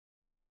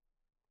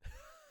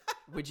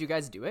Would you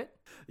guys do it?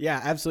 Yeah,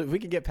 absolutely. If we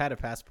could get Pat a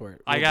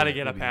passport. I gotta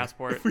get a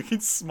passport. We can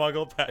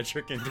smuggle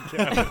Patrick into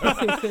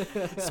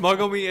Canada.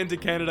 Smuggle me into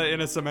Canada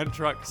in a cement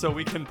truck so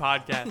we can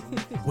podcast.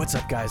 What's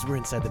up, guys? We're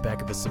inside the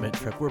back of a cement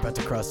truck. We're about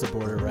to cross the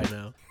border right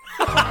now.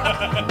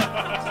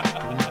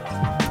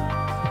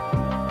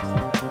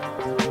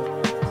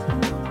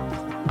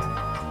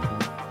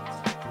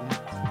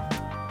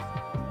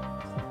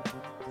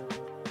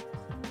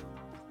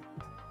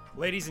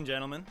 Ladies and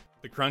gentlemen,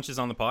 the Crunch is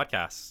on the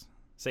podcast.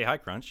 Say hi,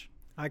 Crunch.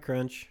 Hi,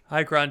 Crunch.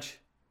 Hi, Crunch.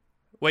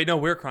 Wait, no,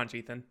 we're Crunch,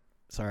 Ethan.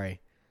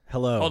 Sorry.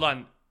 Hello. Hold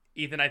on.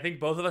 Ethan, I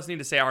think both of us need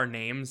to say our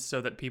names so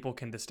that people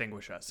can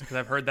distinguish us, because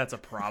I've heard that's a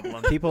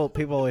problem. People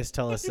always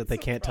tell us that they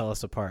can't tell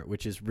us apart,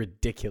 which is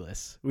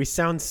ridiculous. We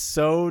sound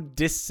so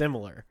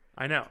dissimilar.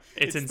 I know.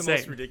 It's insane. The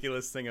most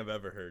ridiculous thing I've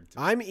ever heard.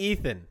 I'm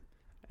Ethan.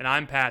 And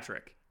I'm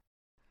Patrick.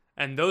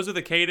 And those are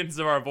the cadences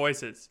of our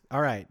voices.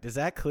 All right. Does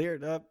that clear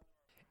it up?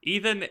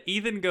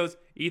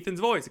 Ethan's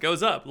voice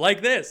goes up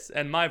like this,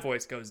 and my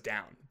voice goes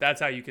down.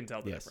 That's how you can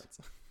tell the difference.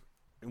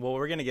 Well,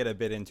 we're gonna get a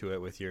bit into it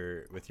with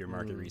your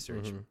market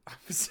research. Mm-hmm.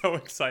 I'm so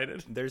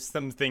excited. There's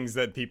some things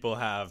that people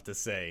have to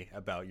say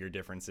about your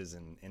differences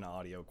in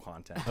audio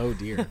content. Oh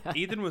dear.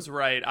 Ethan was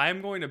right. I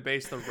am going to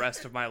base the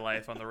rest of my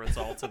life on the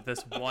results of this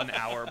 1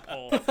 hour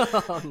poll.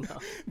 Oh, no.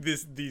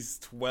 These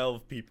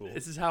 12 people.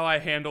 This is how I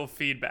handle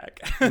feedback.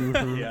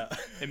 Mm-hmm. Yeah.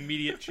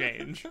 Immediate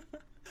change.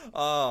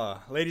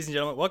 Ladies and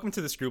gentlemen, welcome to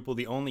The Scruple,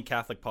 the only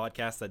Catholic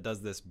podcast that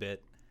does this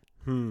bit.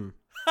 All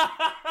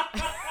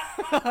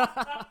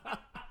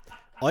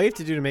you have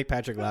to do to make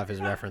Patrick laugh is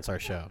reference our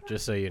show,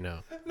 just so you know.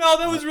 No,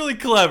 that was really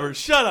clever.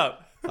 Shut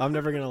up. I'm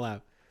never going to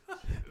laugh.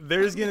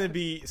 There's going to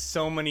be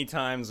so many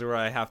times where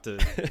I have to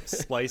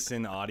splice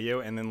in audio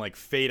and then like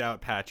fade out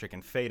Patrick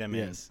and fade him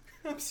in.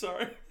 I'm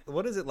sorry.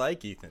 What is it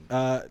like, Ethan?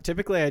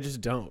 Typically, I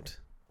just don't.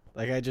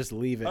 Like, I just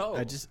leave it. Oh.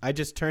 I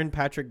just turn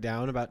Patrick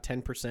down about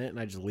 10% and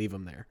I just leave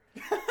him there.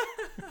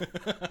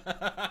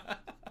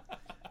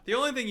 The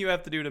only thing you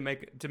have to do to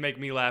make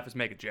me laugh is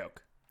make a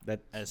joke.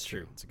 That's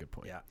true. That's a good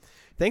point. Yeah.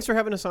 Thanks for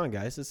having us on,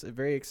 guys. It's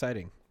very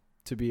exciting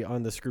to be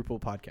on the Scruple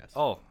podcast.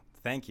 Oh,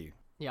 thank you.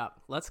 Yeah,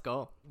 let's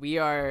go. We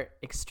are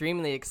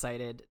extremely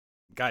excited.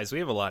 Guys, we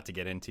have a lot to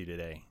get into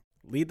today.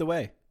 Lead the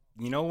way.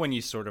 You know when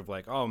you sort of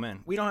like, oh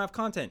man, we don't have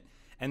content.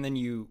 And then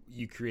you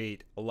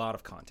create a lot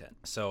of content.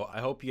 So I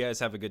hope you guys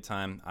have a good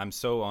time. I'm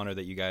so honored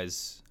that you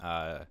guys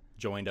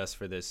joined us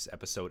for this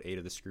episode 8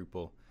 of The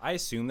Scruple. I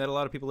assume that a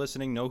lot of people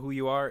listening know who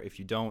you are. If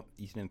you don't,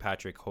 Ethan and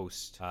Patrick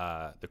host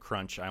The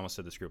Crunch. I almost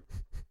said The Scruple.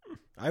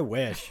 I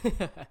wish.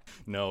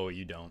 No,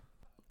 you don't.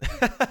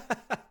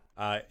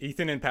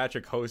 Ethan and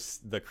Patrick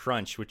host The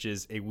Crunch, which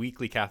is a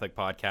weekly Catholic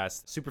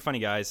podcast. Super funny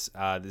guys.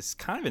 This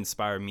kind of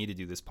inspired me to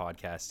do this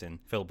podcast, and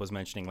Philip was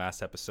mentioning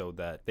last episode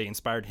that they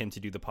inspired him to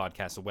do the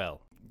podcast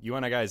well. You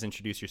want to guys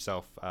introduce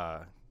yourself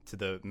to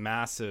the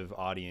massive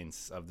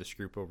audience of The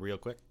Scruple real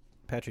quick?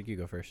 Patrick, you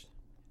go first.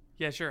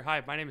 Yeah, sure.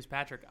 Hi, my name is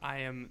Patrick. I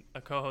am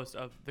a co-host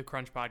of the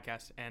Crunch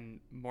podcast,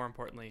 and more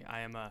importantly,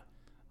 I'm a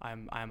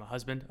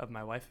husband of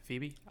my wife,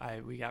 Phoebe.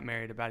 We got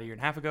married about 1.5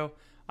 years ago.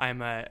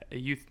 I'm a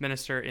youth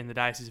minister in the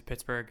Diocese of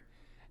Pittsburgh,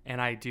 and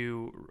I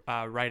do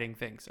writing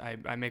things.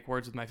 I make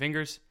words with my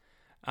fingers.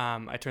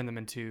 I turn them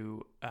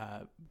into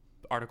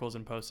articles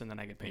and posts, and then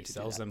I get paid He to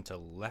sells do them to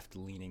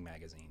left-leaning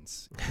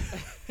magazines.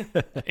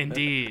 that.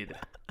 Indeed.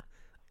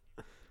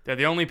 They're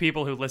the only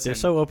people who listen. They're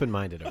so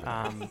open-minded over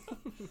there.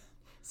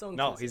 So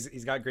No, inclusive.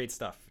 he's got great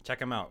stuff.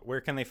 Check him out.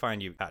 Where can they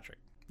find you, Patrick?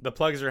 The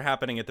plugs are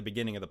happening at the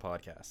beginning of the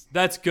podcast.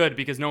 That's good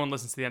because no one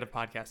listens to the end of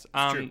podcasts.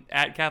 true.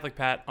 At Catholic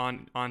Pat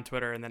on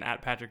Twitter, and then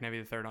at Patrick Nevy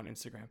III on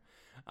Instagram.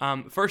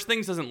 First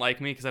Things doesn't like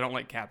me because I don't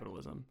like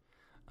capitalism.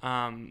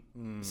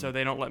 So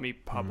they don't let me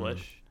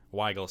publish.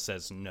 Weigel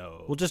says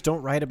no. Well, just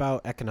don't write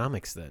about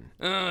economics then.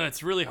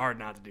 It's really hard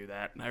not to do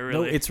that.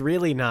 No, it's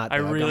really not. I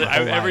though. I've really- done my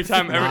whole every life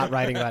time- not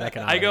writing about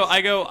economics.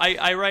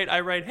 I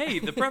write, hey,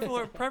 the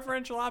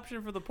preferential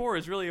option for the poor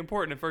is really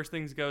important. And First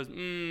Things goes,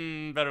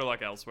 better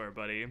luck elsewhere,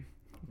 buddy.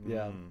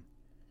 Yeah.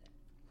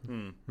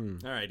 All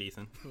right,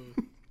 Ethan.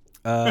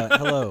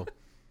 Hello.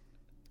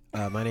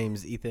 My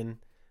name's Ethan.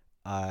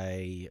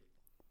 I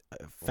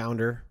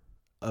founder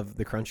of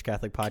the Crunch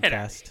Catholic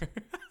podcast.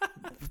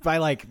 by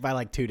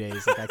like 2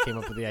 days, like I came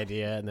up with the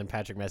idea, and then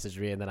Patrick messaged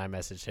me, and then I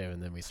messaged him,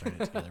 and then we started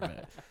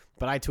together.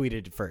 But I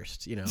tweeted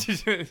first, you know.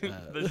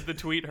 The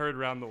tweet heard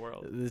around the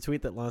world. The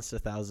tweet that launched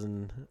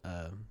 1,000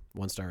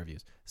 one-star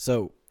reviews.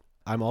 So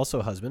I'm also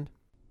a husband.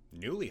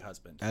 Newly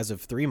husband. As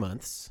of 3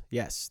 months,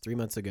 yes, 3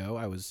 months ago,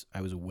 I was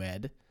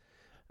wed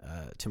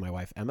to my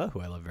wife Emma, who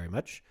I love very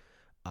much.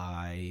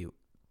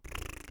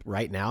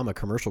 Right now, I'm a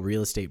commercial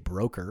real estate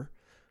broker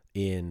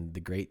in the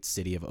great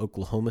city of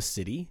Oklahoma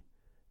City,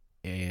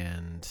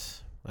 and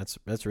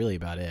that's really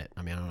about it.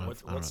 I mean, I don't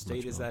know. What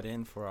state is that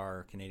in for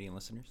our Canadian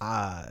listeners?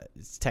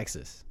 It's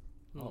Texas.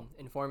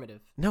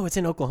 Informative. No, it's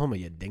in Oklahoma.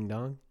 You ding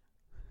dong.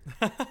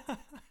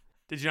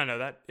 Did you not know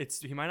that?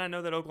 He might not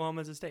know that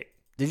Oklahoma is a state.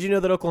 Did you know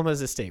that Oklahoma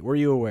is a state? Were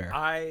you aware?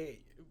 I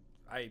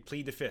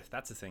plead the fifth.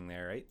 That's a thing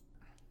there, right?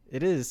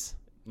 It is.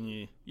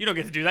 Yeah. You don't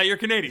get to do that. You're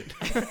Canadian.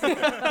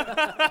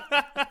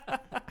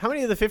 How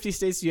many of the 50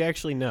 states do you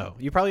actually know?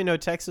 You probably know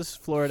Texas,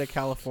 Florida,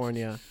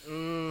 California,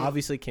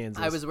 obviously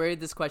Kansas. I was worried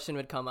this question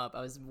would come up.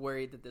 I was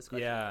worried that this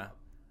question would come up.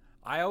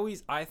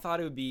 I thought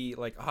it would be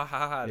like, they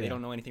Yeah.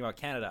 don't know anything about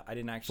Canada. I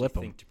didn't actually Flip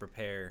 'em. think to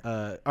prepare.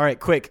 All right,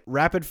 quick,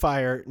 rapid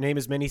fire. Name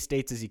as many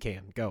states as you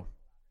can. Go.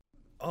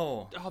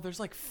 Oh, there's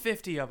like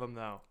 50 of them,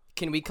 though.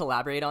 Can we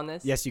collaborate on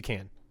this? Yes, you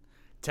can.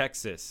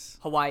 Texas.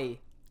 Hawaii.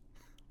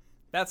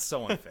 That's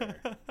so unfair.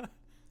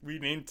 We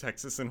named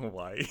Texas and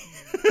Hawaii.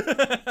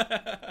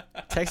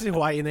 Texas,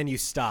 Hawaii, and then you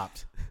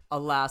stopped.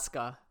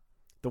 Alaska.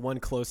 The one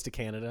close to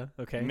Canada.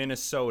 Okay.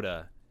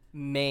 Minnesota.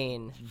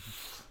 Maine.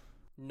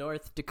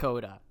 North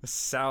Dakota.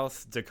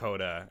 South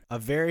Dakota. A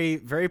very,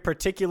 very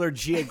particular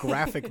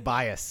geographic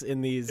bias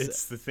in these.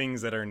 It's the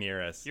things that are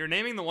near us. You're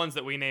naming the ones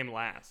that we named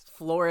last.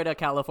 Florida,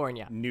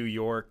 California. New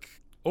York.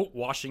 Oh,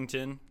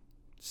 Washington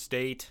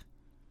State.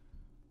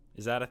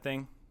 Is that a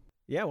thing?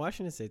 Yeah,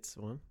 Washington State's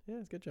one. Yeah,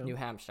 it's a good job. New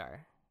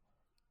Hampshire.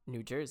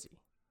 New Jersey.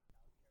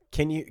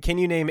 Can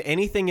you name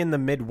anything in the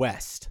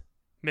Midwest?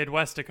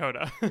 Midwest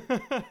Dakota.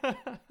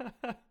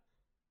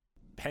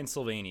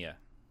 Pennsylvania.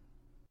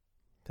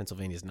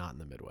 Pennsylvania's not in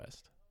the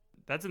Midwest.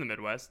 That's in the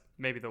Midwest.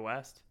 Maybe the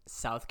West.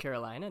 South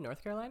Carolina.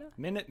 North Carolina.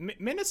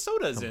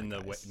 Minnesota's Come on, in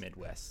the guys.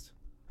 Midwest.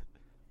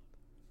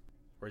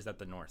 Or is that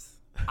the North?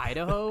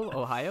 Idaho.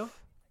 Ohio.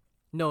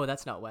 No,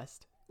 that's not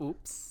West.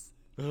 Oops.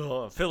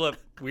 Oh, Philip,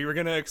 we were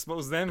going to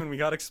expose them and we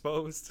got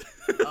exposed.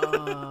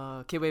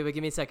 Okay, wait,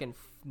 give me a second.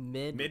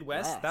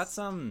 Midwest? That's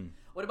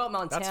What about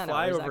Montana? that's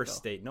Where does that flyover go?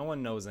 state. No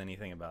one knows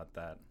anything about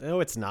that. No,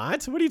 it's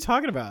not. What are you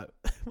talking about?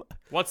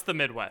 What's the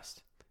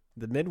Midwest?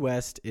 The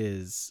Midwest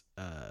is,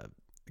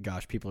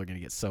 gosh, people are going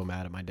to get so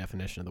mad at my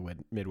definition of the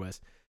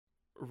Midwest.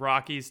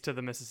 Rockies to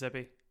the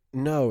Mississippi.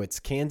 No, it's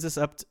Kansas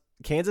up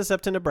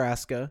to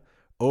Nebraska,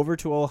 over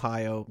to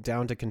Ohio,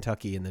 down to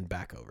Kentucky, and then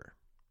back over.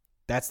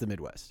 That's the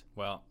Midwest.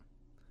 Well,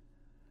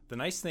 the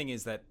nice thing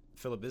is that,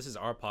 Philip, this is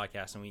our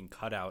podcast and we can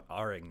cut out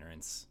our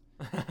ignorance.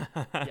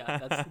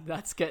 Yeah,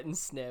 that's getting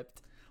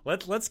snipped.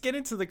 Let's get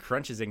into the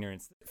Crunch's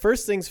ignorance.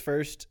 First things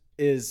first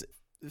is,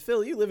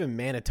 Phil, you live in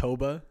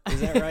Manitoba. Is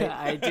that right?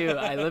 I do.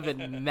 I live in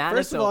Manitoba.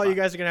 First of all, you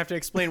guys are going to have to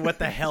explain what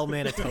the hell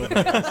Manitoba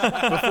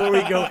is before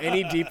we go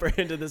any deeper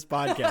into this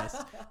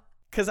podcast.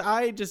 Because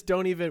I just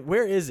don't even...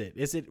 Where is it?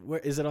 Is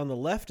it on the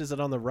left? Is it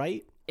on the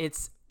right?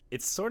 It's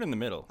sort of in the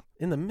middle.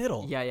 In the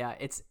middle? Yeah.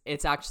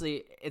 It's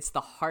actually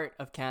the heart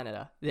of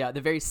Canada. Yeah,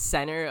 the very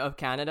center of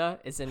Canada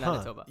is in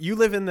Manitoba. You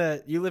live in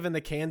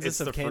the Kansas It's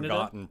of the Canada?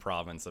 forgotten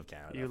province of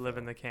Canada. You live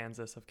in the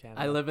Kansas of Canada.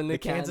 I live in the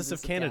Kansas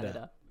of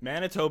Canada.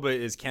 Manitoba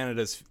is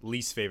Canada's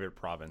least favorite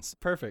province.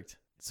 Perfect.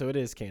 So it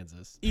is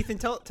Kansas. Ethan,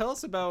 tell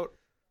us about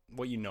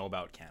what you know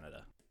about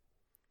Canada.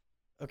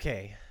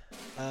 Okay.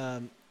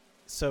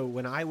 So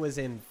when I was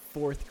in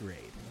 4th grade,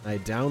 I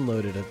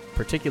downloaded a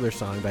particular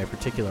song by a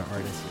particular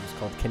artist. It was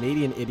called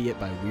Canadian Idiot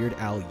by Weird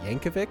Al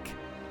Yankovic.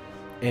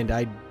 And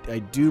I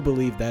do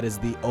believe that is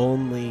the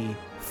only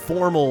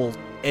formal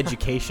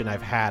education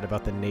I've had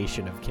about the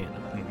nation of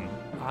Canada.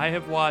 I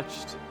have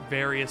watched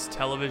various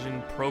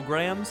television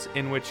programs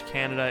in which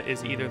Canada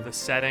is either the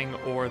setting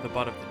or the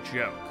butt of the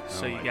joke.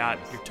 So you got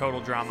your Total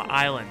Drama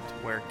Island,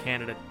 where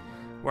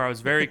I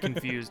was very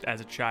confused as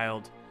a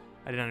child.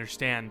 I didn't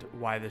understand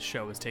why this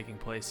show was taking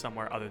place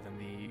somewhere other than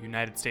the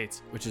United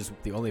States. Which is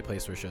the only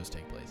place where shows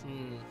take place.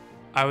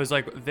 I was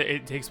like,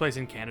 it takes place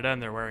in Canada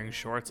and they're wearing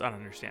shorts? I don't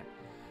understand.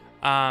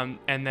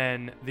 And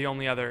then the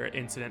only other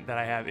incident that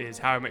I have is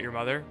How I Met Your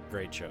Mother,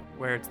 Great show.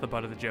 where it's the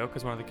butt of the joke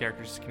because one of the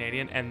characters is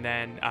Canadian. And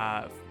then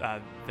that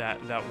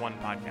one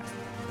podcast.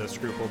 The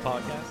Scruple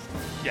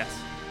podcast. Yes.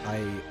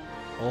 I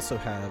also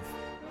have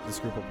the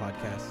Scruple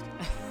podcast.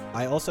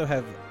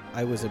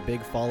 I was a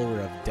big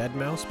follower of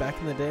Deadmau5 back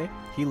in the day.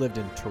 He lived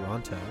in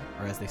Toronto,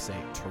 or as they say,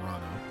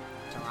 Toronto.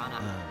 Toronto.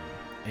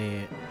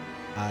 And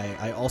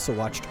I also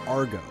watched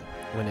Argo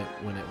when it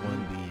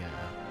won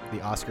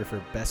the Oscar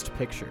for Best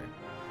Picture.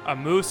 A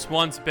moose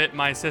once bit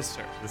my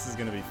sister. This is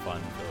gonna be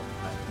fun,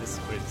 Phil. This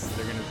quiz,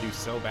 they're gonna do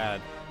so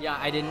bad. Yeah,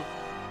 I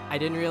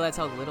didn't realize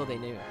how little they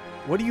knew.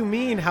 What do you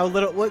mean? How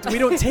little? What, we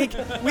don't take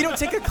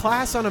a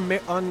class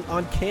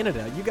on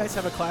Canada. You guys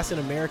have a class in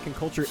American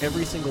culture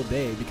every single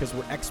day because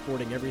we're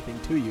exporting everything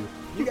to you.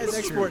 You guys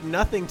export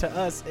nothing to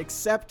us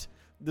except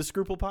the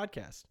Scruple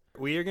podcast.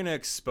 We are gonna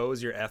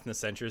expose your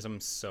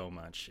ethnocentrism so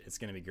much. It's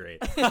gonna be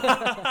great.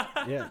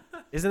 Yeah,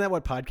 isn't that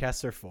what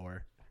podcasts are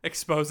for?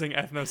 Exposing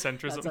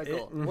ethnocentrism. That's our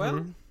goal.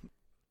 Well,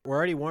 We're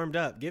already warmed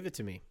up. Give it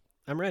to me.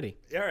 I'm ready.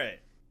 all right.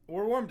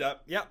 We're warmed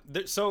up. Yeah.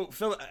 So,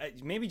 Philip,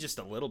 maybe just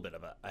a little bit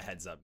of a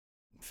heads up.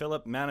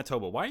 Philip,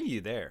 Manitoba, why are you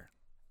there?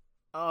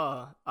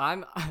 Oh,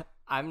 I'm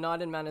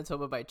not in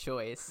Manitoba by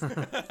choice.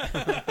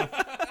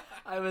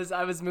 I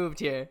was moved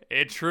here.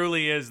 It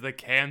truly is the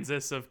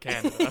Kansas of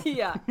Canada.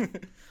 Yeah.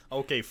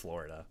 Okay,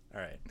 Florida. All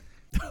right.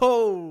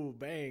 Oh,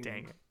 bang.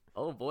 Dang it.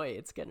 Oh boy,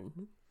 it's getting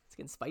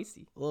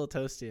spicy. A little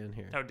toasty in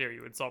here. How dare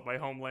you insult my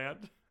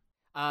homeland?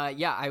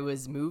 Yeah, I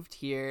was moved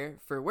here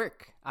for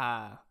work.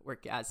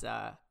 Work as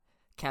a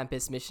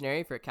campus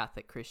missionary for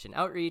Catholic Christian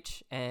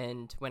Outreach.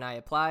 And when I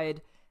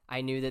applied,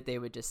 I knew that they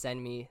would just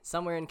send me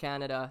somewhere in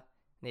Canada.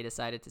 And they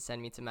decided to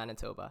send me to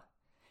Manitoba.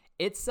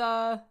 It's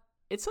a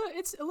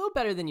little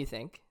better than you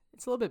think.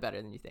 It's a little bit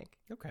better than you think.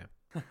 Okay.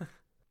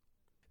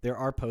 There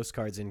are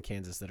postcards in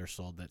Kansas that are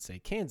sold that say,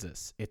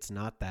 Kansas, it's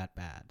not that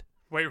bad.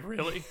 Wait,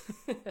 really?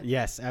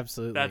 Yes,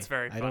 absolutely. That's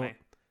very funny.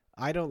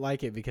 I don't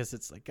like it because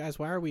it's like, guys,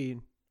 why are we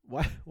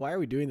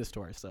doing this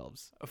to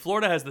ourselves?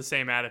 Florida has the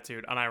same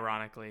attitude,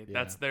 unironically.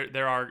 Yeah.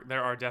 There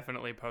are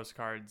definitely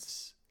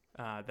postcards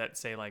that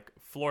say like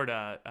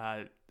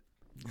Florida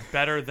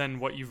better than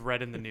what you've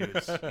read in the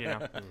news, you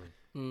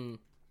know.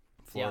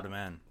 Florida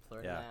man.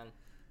 Florida man.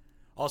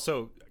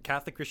 Also,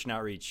 Catholic Christian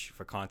Outreach,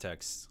 for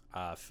context,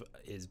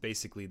 is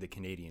basically the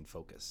Canadian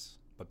Focus,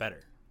 but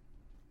better.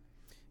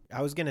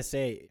 I was going to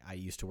say I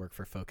used to work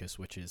for Focus,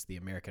 which is the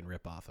American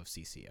ripoff of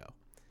CCO.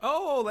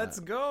 Oh,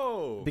 let's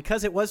go.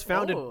 Because it was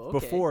founded okay.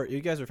 before. You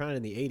guys were founded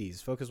in the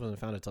 80s. Focus wasn't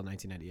founded until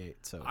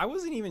 1998. So I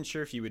wasn't even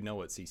sure if you would know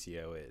what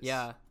CCO is.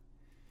 Yeah.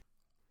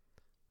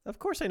 Of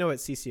course I know what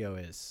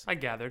CCO is. I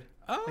gathered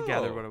Oh.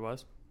 what it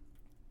was.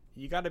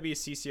 You got to be a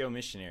CCO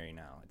missionary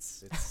now.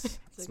 It's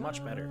like,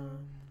 much better.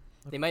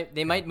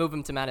 They might move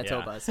him to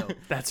Manitoba. Yeah. So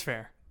That's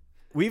fair.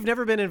 We've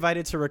never been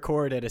invited to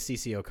record at a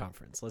CCO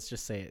conference. Let's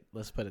just say it.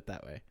 Let's put it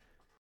that way.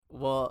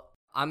 well,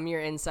 I'm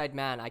your inside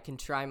man. I can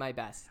try my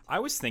best. I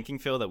was thinking,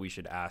 Phil, that we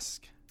should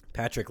ask.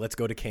 Patrick, let's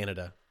go to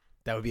Canada.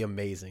 That would be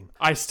amazing.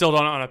 I still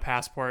don't own a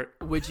passport.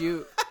 Would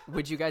you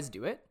guys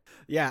do it?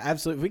 Yeah,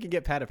 absolutely. If we could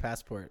get Pat a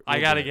passport. I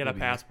we'll gotta do it. get a We'll be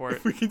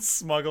passport. We can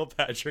smuggle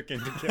Patrick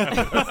into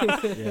Canada.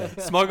 there. Yeah.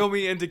 Smuggle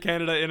me into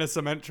Canada in a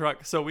cement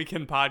truck so we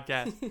can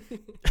podcast.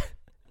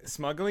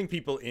 Smuggling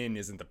people in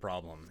isn't the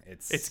problem.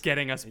 It's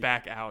getting us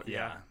back out.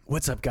 yeah.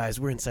 What's up, guys?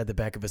 We're inside the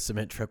back of a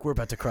cement truck. We're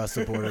about to cross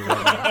the border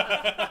right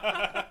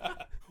now.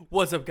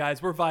 What's up,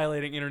 guys? We're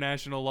violating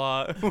international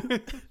law.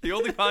 The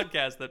only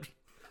podcast that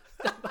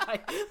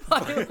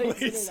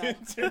Violates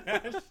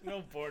internet.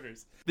 international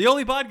borders. the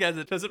only podcast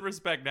that doesn't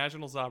respect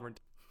national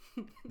sovereignty.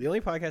 The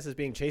only podcast is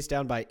being chased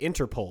down by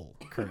Interpol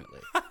currently.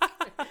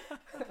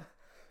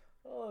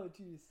 Oh,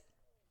 jeez.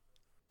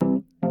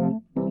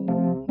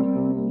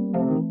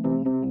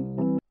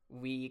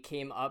 We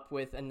came up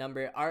with a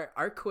number.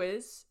 Our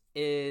quiz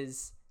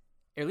is,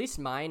 or at least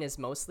mine, is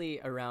mostly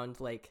around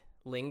like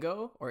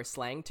lingo or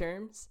slang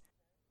terms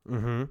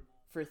Mm-hmm.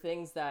 for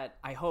things that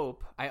I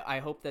hope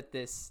that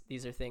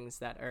these are things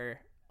that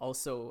are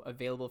also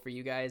available for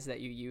you guys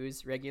that you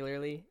use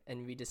regularly,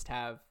 and we just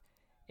have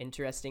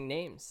interesting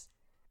names.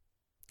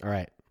 All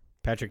right.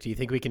 Patrick, do you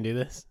think we can do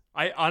this?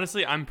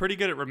 I'm pretty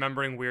good at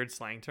remembering weird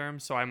slang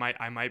terms, so I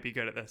might be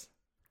good at this.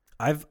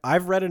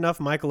 I've read enough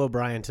Michael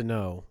O'Brien to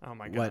know Oh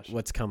my gosh.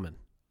 what's coming.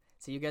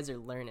 So you guys are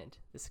learned.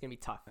 This is gonna be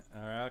tough.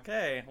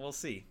 Okay, we'll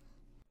see.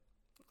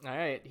 All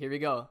right, here we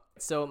go.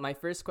 So my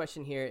first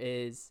question here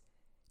is,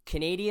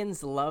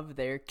 Canadians love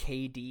their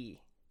KD.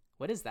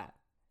 What is that?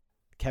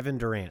 Kevin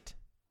Durant.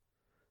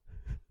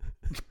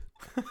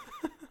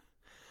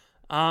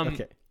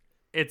 Okay.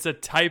 It's a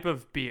type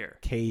of beer.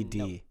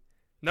 KD.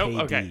 Nope.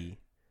 KD. Okay.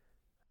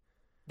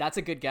 That's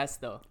a good guess,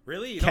 though.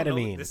 Really? You don't know?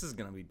 Ketamine. This is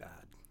gonna be bad.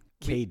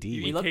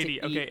 KD. We love to KD.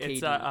 eat Okay.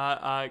 It's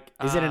KD.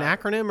 Is it an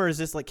acronym or is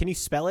this like? Can you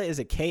spell it? Is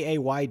it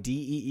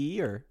KAYDEE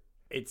or?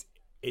 It's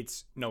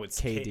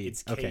KD.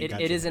 It's Okay, It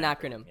gotcha. is an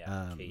acronym. Yeah,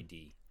 Um,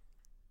 KD.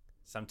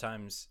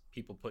 Sometimes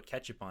people put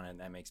ketchup on it, and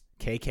that makes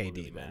KKD, people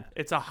really man. mad.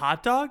 It's a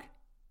hot dog.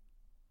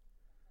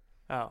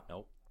 Oh.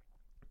 Nope.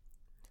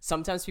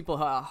 Sometimes people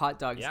have hot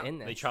dogs Yeah, in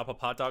this. they chop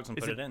up hot dogs and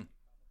Is put it- it in.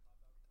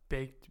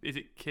 Baked. Is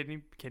it kidney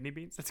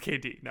beans? That's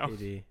KD. No.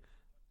 KD.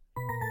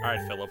 All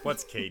right, Philip,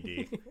 what's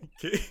KD?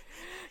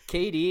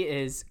 KD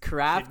is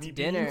craft Kidney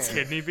dinner. beans?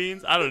 Kidney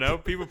beans? I don't know.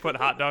 People put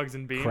hot dogs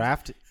in beans.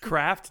 Craft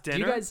Do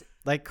dinner. you guys,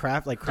 Like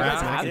craft do you guys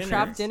mac have and dinner.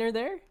 craft cheese? dinner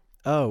there?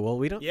 Oh well,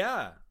 we don't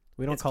Yeah.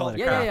 It's call called it a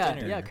Yeah, craft yeah,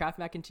 dinner. yeah. Kraft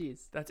mac and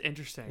cheese. That's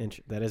interesting.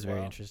 That is very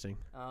Wow. interesting.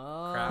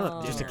 Oh,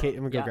 Kraft Just a dinner. K. I'm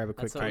gonna go Yeah, grab a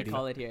quick that's what we KD.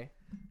 call it here.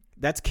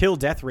 That's kill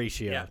death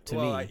ratio Yeah. to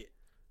well, me.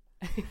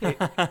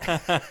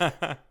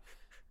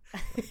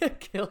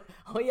 Kill.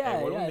 Oh yeah,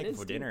 Hey, what yeah. are we it making is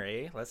for too. dinner,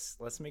 eh?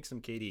 Let's make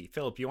some KD.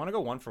 Philip, you want to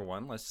go one for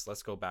one?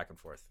 Let's go back and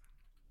forth.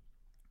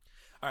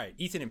 All right,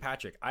 Ethan and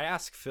Patrick. I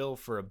asked Phil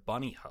for a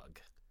bunny hug.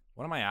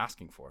 What am I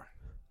asking for?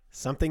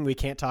 Something we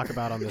can't talk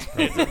about on this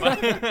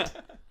program.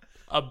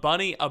 A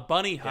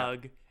bunny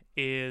hug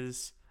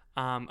is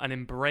an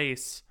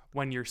embrace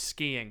when you're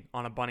skiing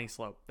on a bunny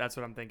slope. That's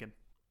what I'm thinking.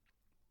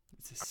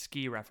 It's a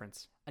ski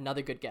reference.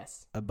 Another good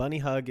guess. A bunny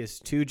hug is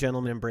two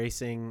gentlemen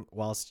embracing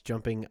whilst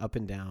jumping up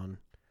and down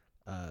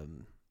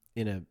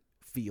in a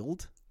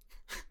field.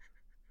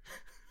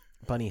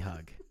 Bunny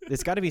hug.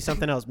 It's got to be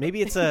something else.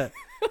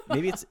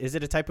 Is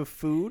it a type of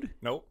food?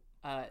 Nope.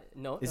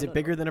 No. Is no, it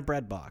bigger than a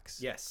bread box?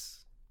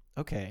 Yes.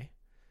 Okay.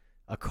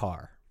 A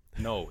car.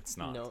 No, it's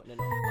not. No.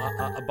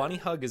 A bunny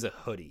hug is a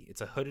hoodie.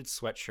 It's a hooded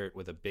sweatshirt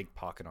with a big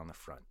pocket on the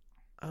front.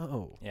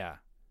 Oh. Yeah.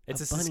 It's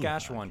a bunny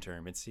Saskatchewan hug.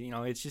 term. It's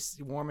it's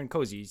just warm and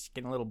cozy. You're just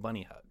getting a little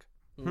bunny hug.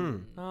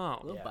 Oh.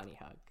 Little Yeah. bunny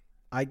hug.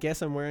 I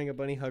guess I'm wearing a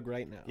bunny hug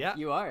right now. Yeah.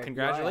 You are.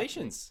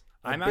 Congratulations.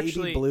 A I'm baby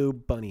actually blue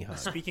bunny hug.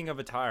 Speaking of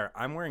attire,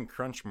 I'm wearing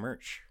Crunch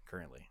merch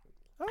currently.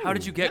 How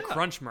did you get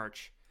Crunch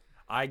merch?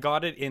 I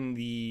got it in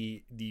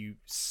the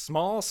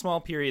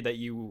small period that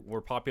you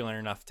were popular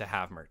enough to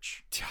have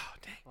merch. Oh,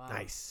 dang. Wow.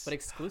 Nice. But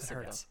exclusive. That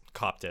though. hurts.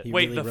 Copped it. He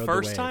Wait, really the rode the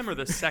first wave. time or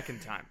the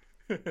second time?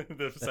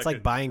 That's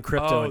like buying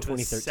crypto in the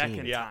 2013.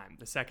 second Yeah. time.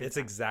 The second It's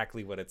time.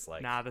 exactly what it's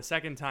like. Nah, the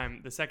second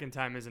time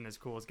isn't as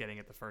cool as getting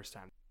it the first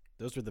time.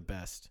 Those were the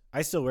best.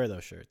 I still wear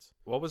those shirts.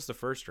 What was the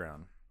first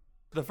round?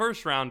 The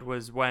first round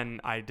was when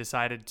I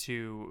decided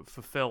to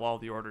fulfill all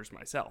the orders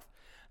myself.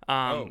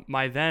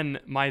 My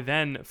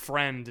then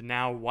friend,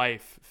 now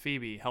wife,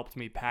 Phoebe, helped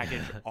me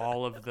package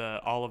all of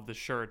the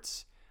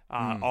shirts.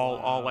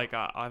 All like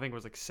I think it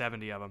was like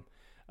 70 of them.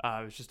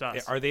 It was just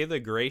us. Are they the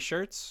gray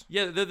shirts?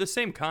 Yeah, they're the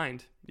same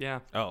kind. Yeah,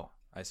 Oh,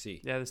 I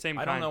see. yeah, the same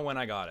I kind. don't know when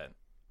I got it.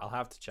 I'll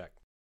have to check.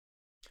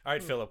 All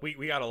right, Philip,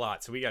 we got a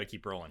lot, so we got to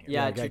keep rolling here.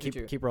 Yeah, gotta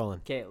true. keep rolling.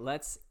 Okay,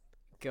 let's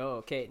go.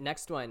 Okay,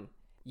 next one.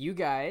 You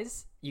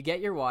guys, you get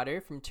your water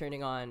from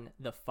turning on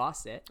the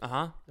faucet.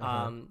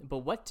 But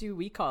what do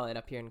we call it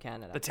up here in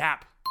Canada? The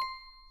tap.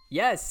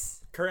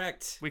 Yes.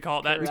 Correct. We call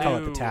it that We too. call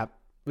it the tap.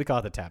 We call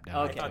it the tap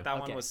down. Okay. I thought that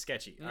one okay. was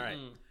sketchy. All right.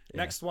 Mm-mm.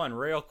 Next one,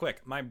 real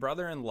quick. My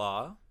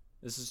brother-in-law,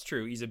 this is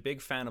true, he's a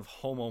big fan of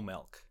homo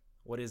milk.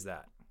 What is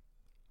that?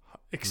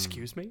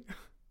 Excuse me?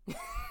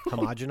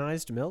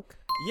 Homogenized milk.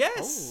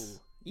 Yes.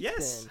 Oh,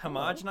 Yes. Ethan,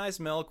 hello. Homogenized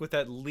milk with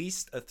at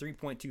least a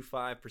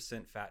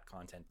 3.25% fat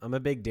content. I'm a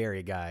big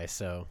dairy guy,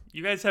 so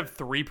You guys have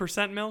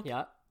 3% milk?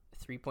 Yeah.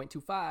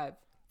 3.25.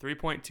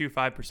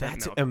 3.25%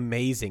 that's milk.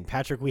 amazing.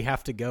 Patrick, we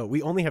have to go.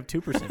 We only have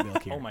 2%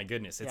 milk here. Oh my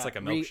goodness, it's Yeah. like a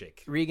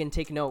milkshake. Regan,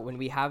 take note. When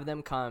we have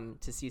them come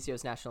to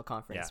CCO's national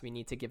conference, Yeah. we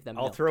need to give them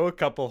I'll milk. throw a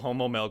couple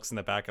homo milks in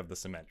the back of the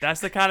cement. That's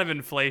the kind of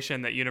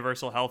inflation that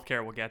universal health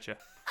care will get you.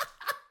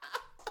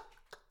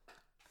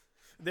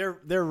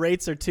 Their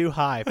rates are too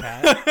high,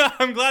 Pat.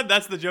 I'm glad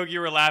that's the joke you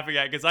were laughing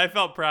at because I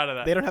felt proud of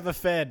that. They don't have a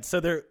Fed, so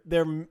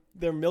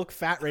their milk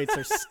fat rates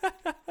are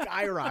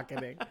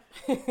skyrocketing.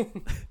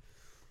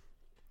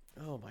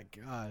 Oh my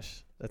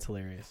gosh, that's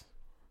hilarious.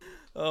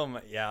 Oh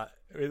my, yeah.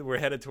 We're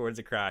headed towards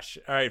a crash.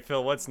 All right,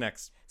 Phil, what's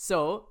next?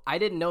 So I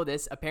didn't know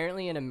this.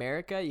 Apparently in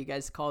America, you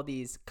guys call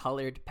these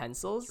colored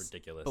pencils. It's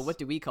ridiculous. But what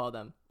do we call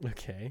them?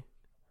 Okay.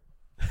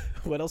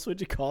 What else would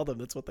you call them?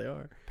 That's what they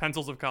are.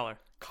 Pencils of color.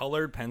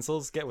 Colored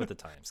pencils? Get with the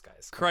times,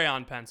 guys.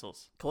 Crayon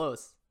pencils.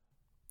 Close.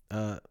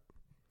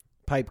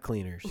 Pipe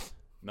cleaners.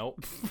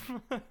 Nope.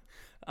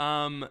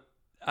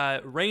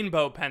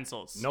 Rainbow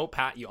pencils. No,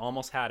 Pat, you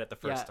almost had it the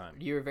first Yeah, time.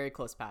 you were very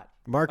close, Pat.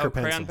 Marker Oh,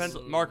 crayon pencils.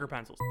 pencil. Marker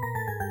pencils.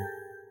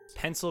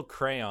 Pencil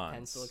crayons.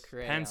 Pencil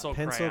crayon. Pencil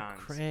Pencil crayons.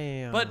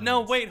 crayons. But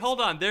no, wait, hold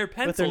on. They're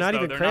pencils. But they're not though.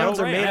 even They're crayons.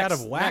 not Are made out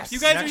crayons. of wax. You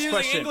guys Next are using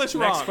question. English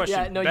Next wrong. question.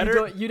 Yeah, no,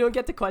 Better- you don't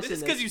get to question This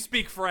is because you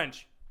speak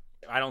French.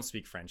 I don't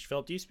speak French.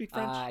 Philip, do you speak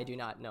French? I do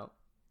not know.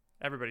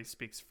 Everybody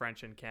speaks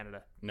French in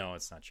Canada. No,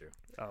 it's not true.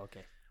 Oh,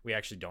 okay. We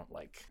actually don't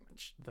like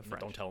The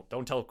French.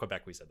 Don't tell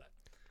Quebec we said that.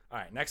 All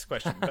right, next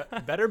question.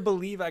 Better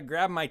believe I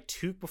grabbed my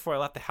toque before I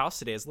left the house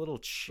today. It's a little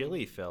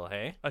chilly, Phil.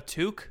 Hey, A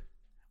toque?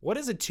 what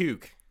is a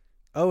toque?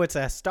 Oh, it's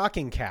a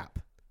stocking cap.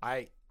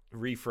 I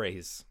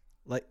rephrase.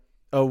 Like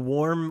a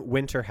warm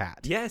winter hat.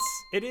 Yes,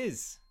 it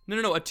is.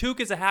 No. A toque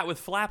is a hat with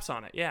flaps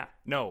on it. Yeah.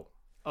 No,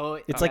 Oh,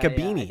 It's like a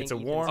beanie. I think it's a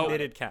Ethan's warm got it.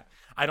 knitted cap.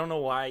 I don't know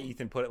why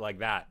Ethan put it like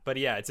that, but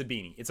yeah, it's a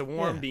beanie. It's a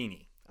warm Yeah.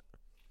 beanie.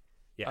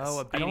 Yes. Oh,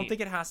 a I don't beanie.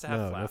 think it has to have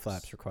No, flaps. no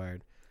flaps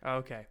required.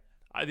 Okay.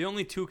 The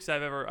only toques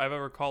I've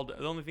ever called,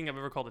 the only thing I've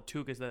ever called a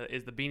toque is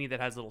the beanie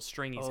that has little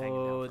stringies hanging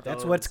Oh, down.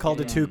 That's those, what's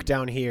called a yeah. toque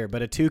down here,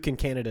 but a toque in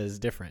Canada is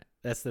different.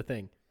 That's the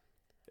thing.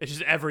 It's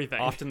just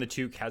everything. Often the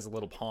toque has a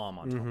little palm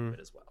on top Mm-hmm. of it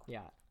as well.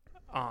 Yeah.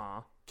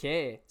 Aw.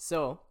 Okay,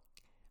 so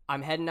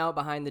I'm heading out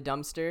behind the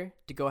dumpster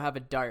to go have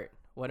a dart.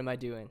 What am I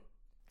doing?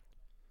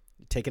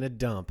 Taking a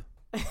dump.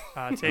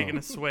 Taking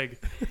a swig.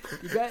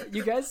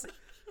 You guys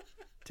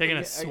Taking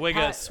a Pat, swig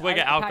of Pat,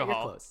 you're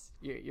alcohol. close.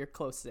 You're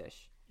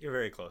close-ish. You're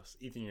very close.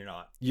 Ethan, you're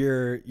not.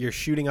 You're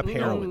shooting up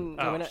heroin.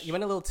 Oh, You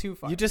went a little too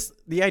far. You just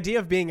the idea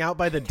of being out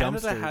by the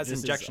Canada dumpster has just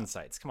is- injection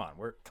sites. Come on.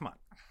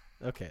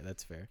 Okay,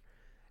 that's fair.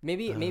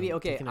 maybe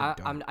okay. taking a I dart,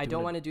 I doing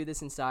don't it. want to do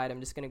this inside. I'm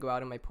just gonna go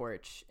out on my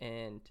porch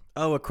and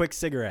Oh, a quick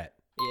cigarette.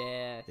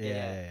 yeah.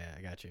 Yeah,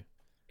 I got you.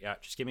 Yeah,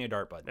 just give me a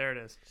dart, bud. There it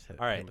is. Just hit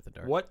All him right. with the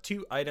dart. What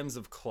two items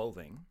of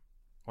clothing,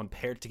 when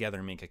paired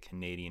together, make a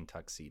Canadian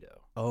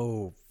tuxedo?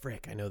 Oh,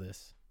 frick! I know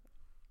this.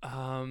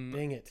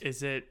 Dang it.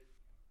 Is it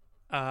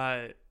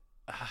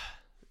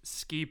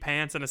ski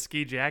pants and a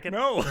ski jacket?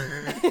 No.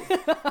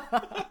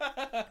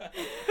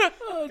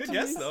 Oh, Good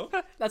guess jeez. though.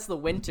 That's the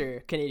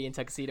winter Canadian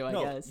tuxedo, I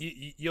No, guess.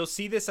 you'll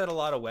see this at a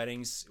lot of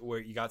weddings where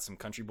you got some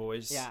country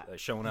boys Yeah.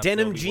 showing up.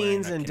 Denim They'll be wearing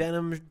jeans a and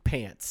denim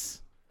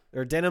pants,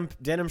 or denim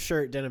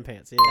shirt, denim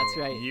pants. Yeah, That's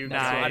right. You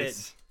That's Nice. right. got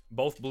it.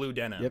 Both blue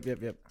denim. Yep.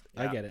 Yeah.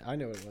 I get it. I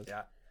know what it was.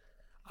 Yeah.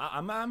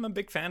 I'm a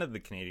big fan of the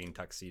Canadian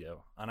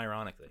tuxedo,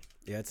 unironically.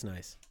 Yeah, it's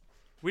nice.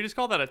 We just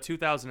call that a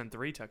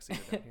 2003 tuxedo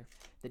down here.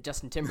 The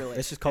Justin Timberlake.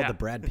 It's just called Yeah. the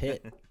Brad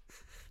Pitt.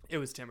 It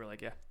was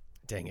Timberlake, yeah.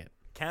 Dang it.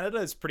 Canada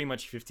is pretty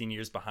much 15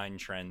 years behind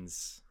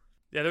trends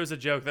Yeah, there was a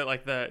joke that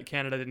like the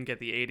Canada didn't get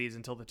the 80s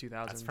until the 2000s.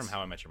 That's from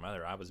How I Met Your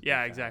Mother. I was a big Yeah,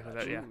 fan of exactly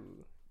that. Yeah.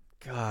 Ooh.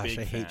 Gosh, Big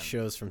I hate fan.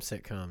 shows from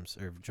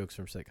sitcoms or jokes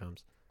from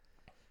sitcoms.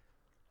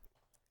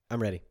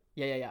 I'm ready.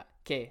 Yeah.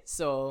 Okay,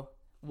 so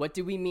what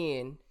do we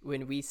mean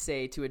when we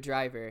say to a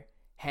driver,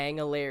 hang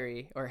a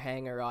Larry or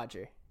hang a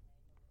Roger?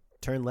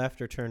 Turn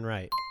left or turn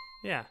right.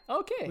 Yeah.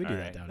 Okay. We do All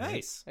that right. down here.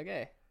 Nice.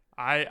 Okay.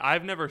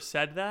 I've never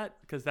said that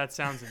because that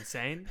sounds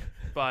insane,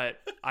 but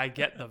I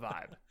get the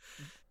vibe.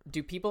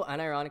 Do people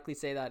unironically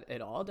say that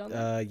at all down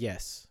there?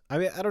 Yes. I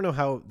mean, I don't know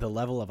how the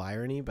level of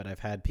irony, but I've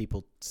had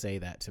people say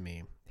that to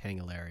me. Hang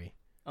a Larry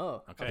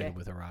Oh, Okay. okay.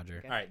 with a Roger.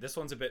 Okay. All right, this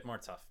one's a bit more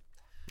tough.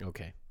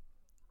 Okay.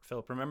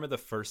 Philip, remember the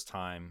first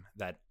time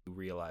that you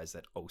realized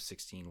that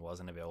 016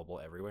 wasn't available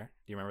everywhere?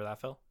 Do you remember that,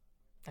 Phil?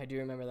 I do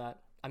remember that.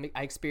 I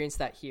experienced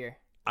that here.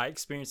 I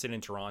experienced it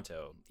in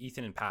Toronto.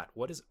 Ethan and Pat,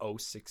 what is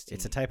 016?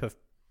 It's a type of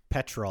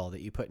petrol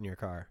that you put in your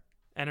car.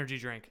 Energy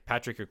drink.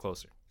 Patrick, you're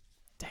closer.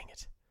 Dang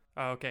it.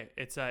 Oh, okay.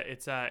 It's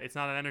not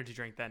an energy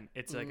drink then.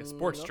 It's like a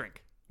sports Nope.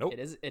 drink. Nope. It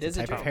is It's a a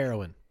type of drink.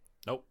 heroin.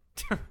 Nope.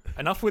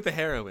 Enough with the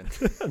heroin.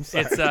 I'm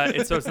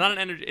sorry. So it's not an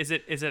energy. Is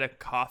it a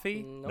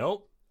coffee?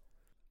 Nope.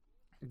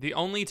 The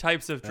only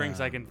types of drinks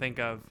I can think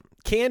of.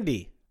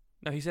 Candy.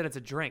 No, he said it's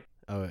a drink.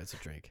 Oh, it's a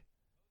drink.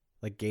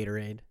 Like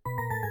Gatorade.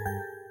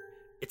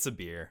 It's a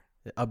beer.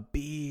 A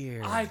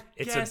beer.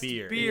 It's a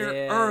beer.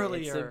 Yeah,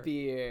 earlier. It's a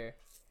beer.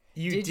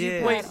 You Did you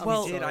did. put- Wait, I'm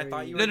well- you did. I thought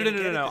sorry. you No, were no, gonna no,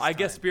 get no, it no. this I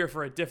guess time. beer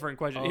for a different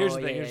question. Oh, Here's the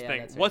yeah, thing. yeah, Here's the thing.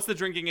 that's right. What's the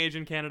drinking age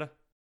in Canada?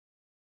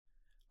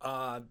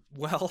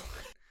 Well,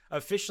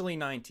 officially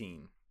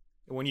 19.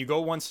 When you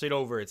go one state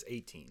over, it's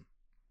 18.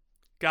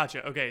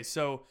 Gotcha. Okay,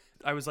 so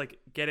I was like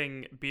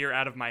getting beer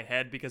out of my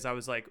head because I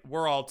was like,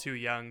 we're all too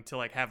young to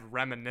like have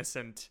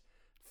reminiscent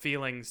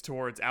feelings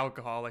towards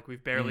alcohol. Like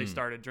we've barely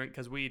started drink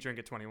because we drink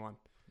at 21.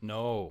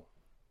 No.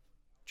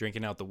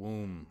 Drinking out the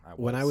womb.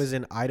 When I was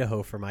in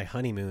Idaho for my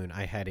honeymoon,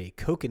 I had a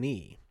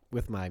kokanee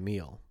with my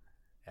meal.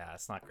 Yeah,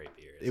 it's not great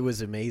beer. It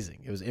was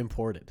amazing. It was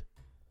imported.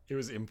 It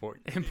was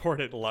important.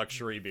 Imported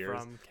Luxury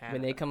beers. from Canada.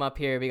 When they come up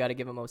here, we got to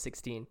give them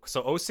 016.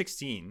 So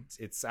 016,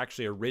 it's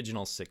actually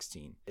original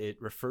 16.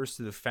 It refers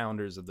to the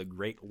founders of the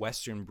Great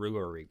Western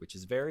Brewery, which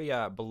is very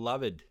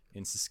beloved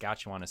in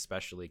Saskatchewan,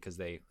 especially because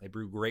they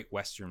brew Great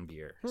Western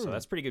beer. So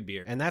that's pretty good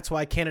beer. And that's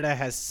why Canada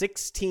has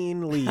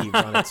 16 leaves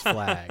on its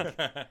flag.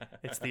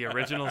 It's the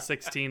original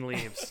 16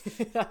 leaves.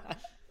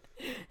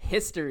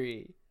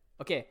 History.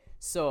 Okay,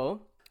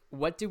 so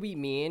what do we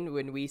mean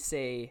when we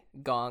say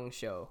gong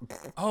show?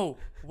 Oh,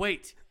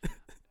 wait.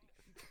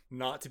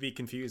 Not to be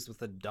confused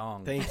with a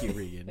dong. Thank you,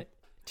 Regan.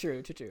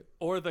 True.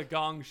 Or the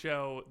Gong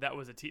Show. There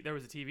was a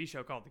TV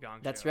show called the Gong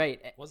Show. That's right.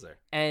 Was there?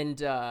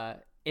 And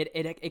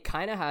it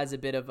kind of has a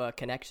bit of a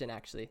connection,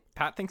 actually.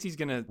 Pat thinks he's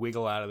going to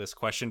wiggle out of this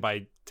question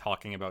by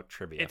talking about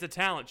trivia. It's a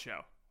talent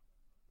show.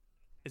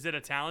 Is it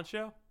a talent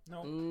show?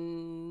 No.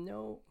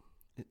 No.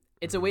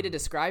 It's a way to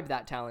describe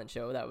that talent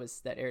show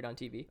that aired on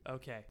TV.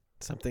 Okay.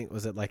 Something,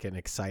 was it like an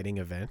exciting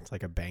event?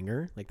 Like a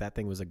banger? Like that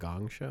thing was a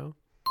gong show?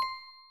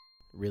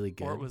 Really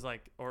good. Or it was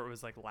like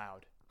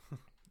loud.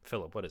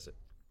 Philip, what is it?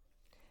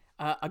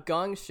 A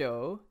gong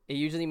show, it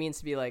usually means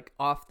to be like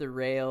off the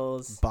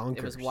rails. It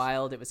was Bonkers.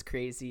 wild. It was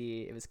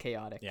crazy. It was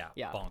chaotic. Yeah,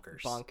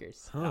 bonkers.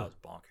 Bonkers. Huh. That was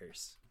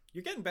bonkers.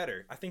 You're getting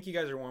better. I think you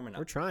guys are warming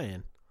We're up.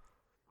 trying.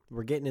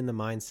 We're getting in the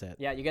mindset.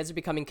 Yeah, you guys are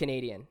becoming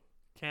Canadian.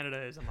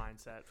 Canada is a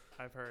mindset,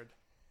 I've heard.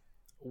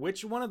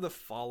 Which one of the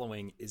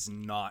following is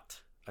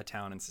not a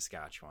town in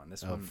Saskatchewan?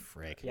 This Oh, one,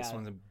 frick. Yeah. this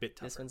one's a bit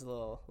tougher. This one's a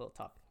little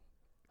tough.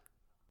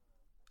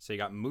 So you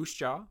got Moose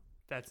Jaw,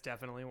 That's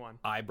definitely one.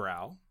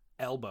 Eyebrow,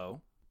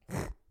 Elbow,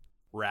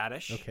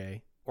 Radish,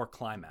 Okay. or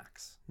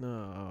Climax.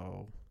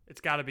 No.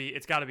 It's gotta be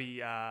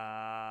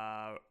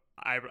eyebrow.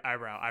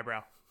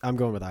 I'm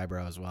going with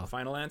eyebrow as well.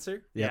 Final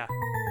answer? Yep.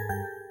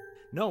 Yeah.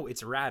 No,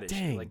 it's Radish.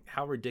 Dang. Like,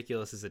 how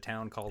ridiculous is a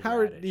town called How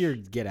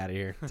Radish? get out of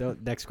here.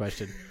 Next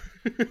question.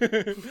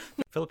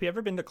 Philip, you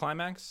ever been to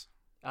Climax?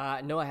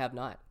 No, I have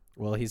not.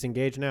 Well, he's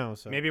engaged now,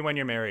 so Maybe when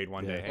you're married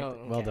one Yeah. day. Hey? Oh,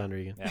 well okay. done,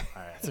 Regan. Yeah,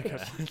 all right.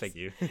 Thank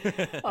you.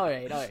 All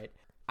right.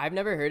 I've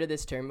never heard of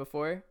this term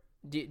before.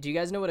 Do you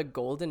guys know what a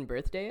golden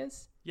birthday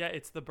is? Yeah,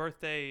 it's the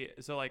birthday.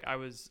 So like I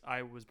was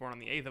born on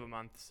the 8th of a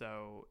month,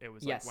 so it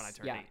was Yes. like when I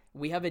turned Yeah.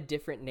 We have a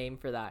different name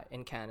for that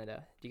in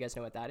Canada. Do you guys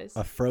know what that is?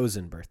 A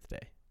frozen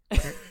birthday.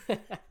 8.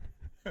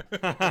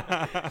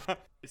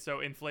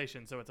 So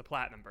inflation, so it's a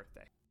platinum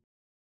birthday.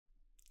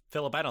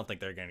 Philip, I don't think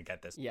they're going to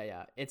get this.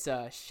 Yeah. It's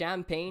a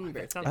champagne That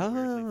birthday. sounds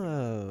weirdly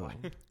Oh.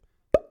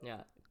 Yeah.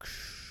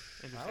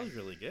 That interesting. was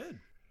really good.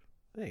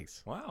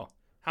 Thanks. Wow.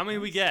 How many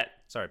we get?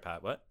 Sorry,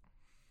 Pat. What?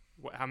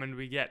 How many do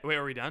we get? Wait,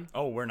 are we done?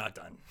 Oh, we're not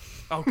done.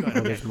 Oh, good. Oh, Okay.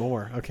 there's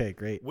more. Okay,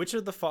 great. Which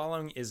of the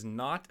following is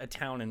not a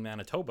town in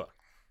Manitoba?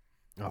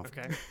 Oh,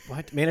 Okay.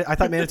 what? I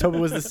thought Manitoba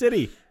was the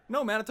city.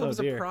 No, Manitoba's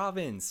Oh, a dear.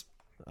 province.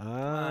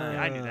 Ah,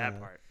 Yeah, I knew that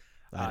part.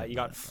 I You didn't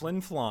got know that.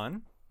 Flin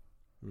Flon,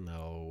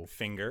 No.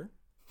 Finger,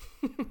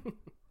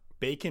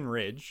 Bacon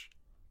Ridge,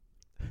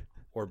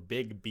 or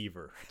Big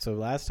Beaver? So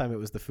last time it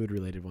was the food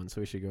related one,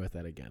 so we should go with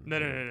that again. No.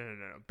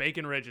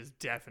 Bacon Ridge is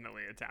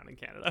definitely a town in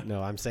Canada.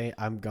 No,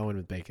 I'm going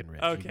with Bacon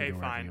Ridge. You can Okay, go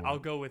wherever fine. you I'll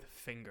want. go with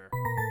Finger.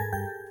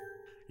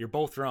 You're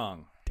both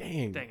wrong.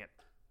 Dang. Dang it.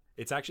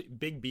 It's actually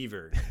Big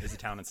Beaver is a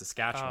town in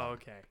Saskatchewan. Oh,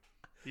 okay.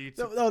 You,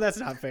 No, that's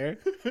not fair.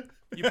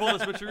 you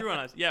pulled a switcheroo on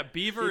us. Yeah,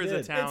 Beaver He is a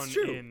did. town It's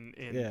true. in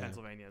Yeah.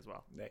 Pennsylvania as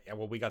well. Yeah,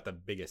 well, we got the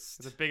biggest.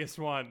 It's the biggest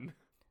one.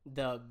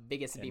 The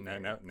biggest Yeah, beaver.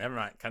 no, never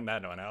mind. Cut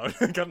that one out.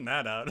 Cut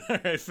that out. All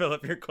right, fill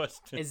up your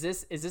question. Is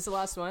this the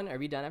last one? Are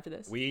we done after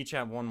this? We each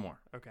have one more.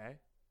 Okay.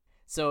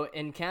 So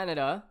in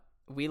Canada,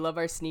 we love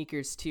our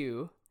sneakers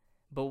too,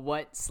 but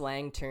what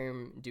slang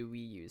term do we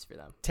use for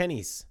them?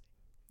 Tennies.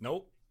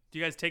 Nope. Do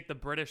you guys take the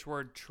British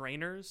word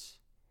trainers?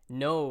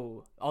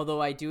 No,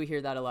 although I do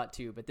hear that a lot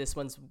too, but this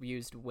one's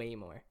used way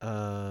more.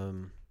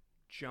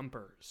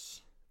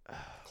 Jumpers.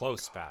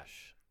 Close,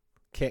 Bash.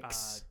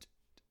 Kicks.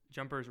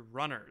 Jumpers.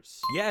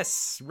 Runners.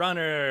 Yes,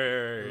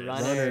 runners.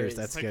 Runners.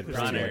 That's Like, good.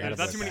 Runners. There's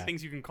not too many That.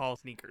 things you can call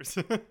sneakers.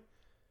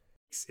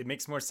 It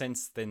makes more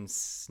sense than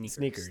sneakers.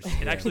 Sneakers.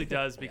 It actually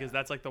does, because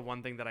that's like the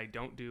one thing that I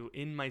don't do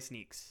in my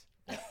sneaks.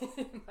 My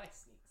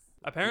sneaks.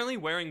 Apparently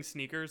wearing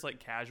sneakers like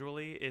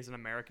casually is an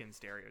American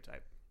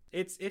stereotype.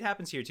 It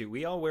happens here too.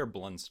 We all wear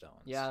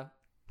Blundstones. Yeah.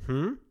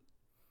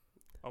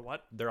 A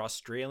what? They're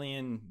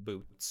Australian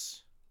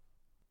boots.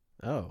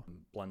 Oh.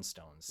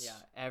 Blundstones. Yeah,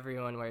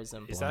 everyone wears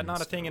them. Is that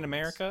not a thing in Blundstones.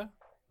 America?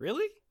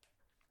 Really?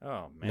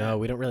 Oh man. No,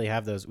 we don't really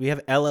have those. We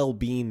have LL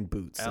Bean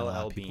boots. that a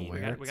lot LL of people Bean.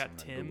 wear. We got I'm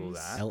gonna Google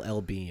Tim's. that.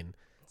 LL Bean.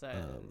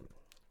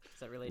 Is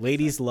that related?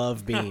 Ladies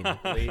love Bean.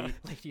 Lady-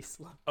 Ladies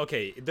love.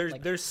 Okay, they're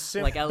Like- they're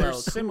like LL they're Cool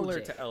similar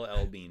J. to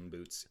LL Bean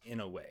boots in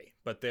a way,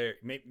 but they're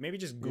maybe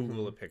just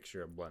Google Mhm. a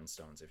picture of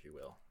Blundstones if you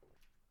will.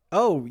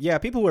 Oh yeah,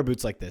 people wear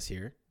boots like this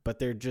here, but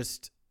they're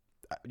just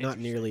not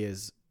Interesting. nearly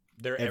as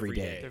They're every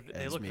everyday. day.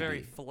 They as look very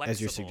maybe flexible.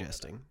 as you're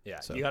suggesting. Yeah,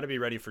 So. you got to be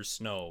ready for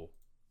snow.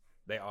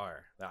 They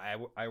are. I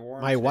wore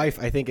 'em My today. wife,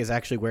 I think, is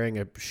actually wearing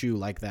a shoe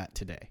like that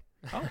today.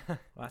 Oh, well,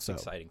 that's So.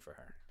 exciting for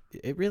her.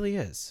 It really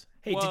is.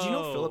 Hey, did you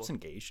know Whoa. Philip's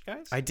engaged,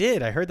 guys? I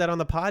did. I heard that on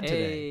the pod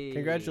today. Hey.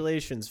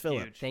 Congratulations,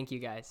 Philip. Huge. Thank you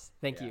guys.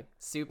 Thank Yeah. you.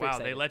 Super Wow,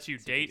 excited. they let you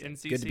date in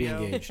CCO? Good to be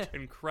engaged.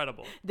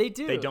 Incredible. They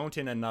do. They don't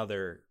in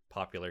another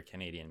popular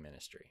Canadian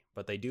ministry,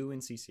 but they do in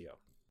CCO.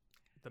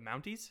 The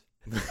Mounties?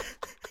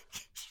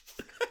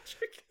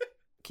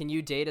 Can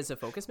you date as a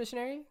focus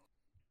missionary?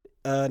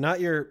 Not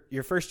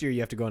your first year.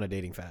 You have to go on a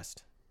dating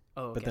fast,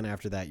 Oh, okay. but then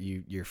after that,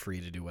 you're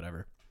free to do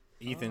whatever.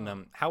 Ethan,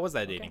 Oh. how was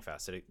that dating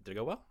fast? Did it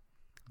go well?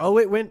 Oh,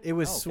 it went. It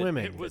was Oh, good.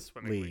 swimming. It was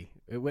swimmingly. Lee.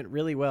 It went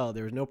really well.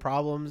 There was no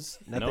problems.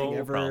 Nothing no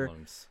ever.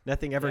 problems.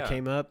 Nothing ever Yeah.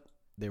 came up.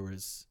 There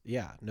was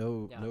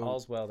no. Yeah. All's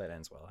All's well that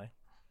ends well, eh?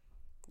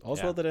 well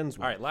yeah. that ends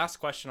well. All right, last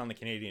question on the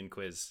Canadian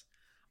quiz.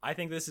 I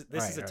think this is All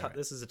right,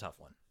 this is a tough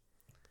one.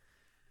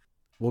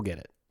 We'll get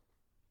it.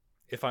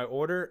 If I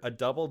order a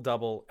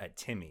double at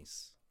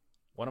Timmy's,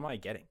 what am I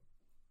getting?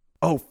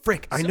 Oh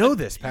frick! I So know a-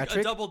 this,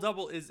 Patrick. A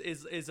double is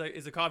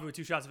a coffee with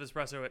 2 shots of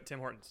espresso at Tim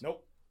Hortons.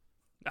 Nope.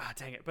 Ah,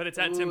 dang it. But it's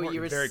at Ooh, Tim you Hortons.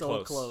 were Very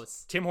so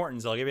close. Tim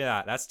Hortons, I'll give you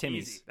that. That's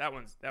Timmy's. Easy. That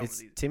one's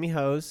It's easy. Timmy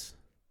Ho's.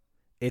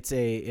 It's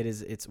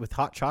with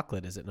hot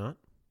chocolate, is it not?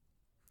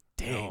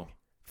 Dang. No.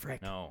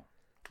 Frick. No.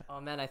 Oh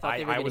man, I thought I-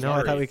 they were I gonna was get No, I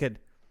it. thought we could.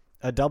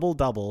 A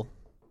double.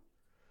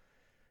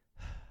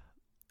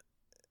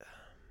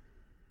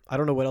 I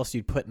don't know what else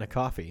you'd put in a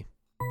coffee.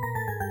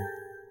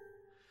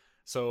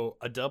 So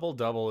a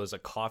double is a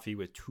coffee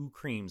with 2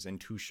 creams and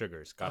 2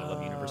 sugars. Gotta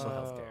love universal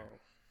healthcare.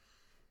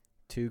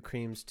 2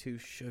 creams, 2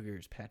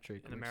 sugars,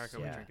 Patrick. In We're America, so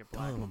we drink it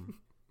black. dumb.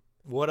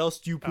 What else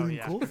do you put Oh, in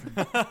yeah.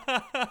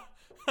 coffee?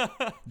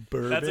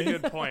 Bourbon. That's a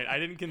good point. I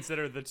didn't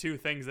consider the 2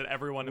 things that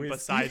everyone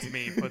besides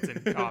me puts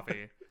in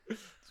coffee.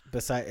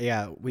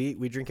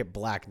 We drink it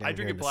black down I here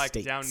drink in it the black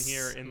down States.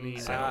 here in the.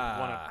 I don't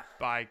want to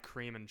buy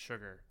cream and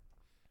sugar.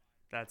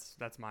 That's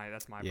my Yeah.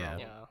 problem.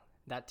 Yeah,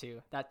 that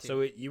too. That too.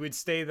 So you would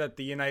say that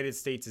the United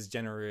States is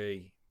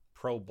generally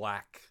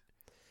pro-black.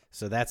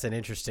 So that's an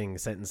interesting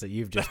sentence that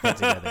you've just put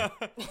together.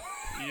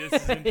 This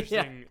is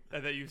interesting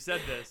that you've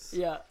said this.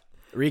 yeah.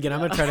 Regan, I'm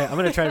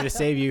gonna try to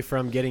save you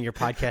from getting your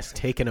podcast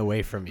taken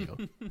away from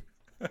you.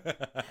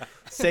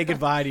 Say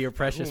goodbye to your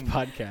precious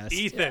podcast.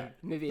 Ethan,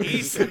 Maybe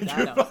Ethan,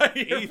 that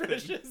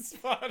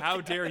up. how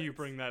dare you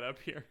bring that up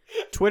here?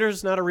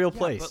 Twitter's not a real Yeah,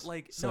 place. but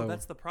like, so no,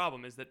 that's the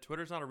problem. Is that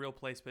Twitter's not a real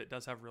place, but it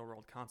does have real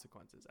world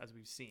consequences, as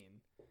we've seen.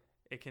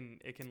 It can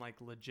like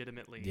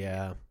legitimately.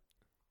 yeah.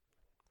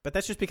 But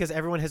that's just because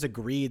everyone has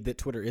agreed that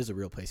Twitter is a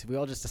real place. If we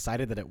all just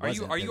decided that it Are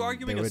wasn't, you then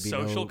arguing there a would be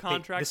social no...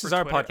 contract? this for is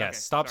our Twitter? podcast. Okay,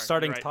 Stop sorry,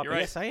 starting you're right, topics. You're right.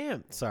 Yes, I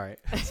am.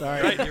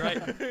 Sorry. You're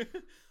right.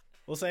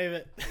 We'll save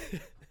it.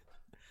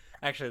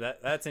 Actually,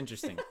 that's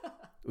interesting.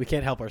 We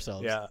can't help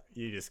ourselves. Yeah,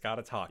 you just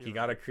gotta talk. You're You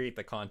gotta create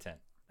the content,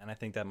 and I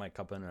think that might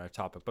come under our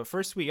topic. But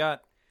first, we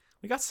got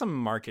some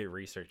market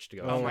research to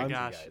go. Oh through my with you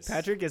gosh. guys.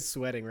 Patrick is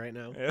sweating right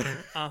now.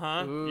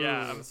 Uh-huh.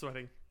 Yeah, Ooh. I'm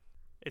sweating.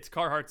 It's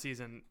Carhartt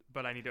season,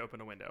 but I need to open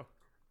a window.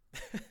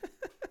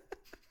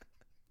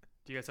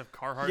 Do you guys have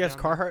Carhartt? You guys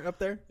down there? Carhartt up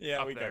there?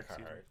 Yeah, Up we there, got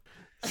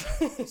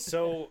excuse Carhartt.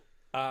 So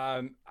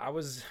I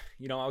was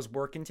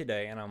working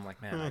today, and I'm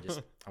like, man,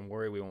 I'm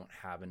worried we won't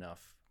have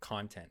enough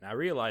content. And I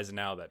realize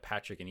now that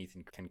Patrick and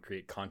Ethan can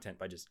create content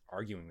by just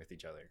arguing with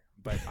each other.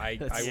 But I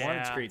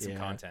wanted to create some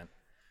content.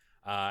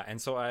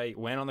 And so I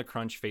went on the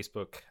Crunch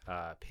Facebook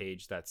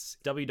page. That's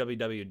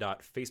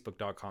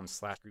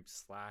www.facebook.com/group/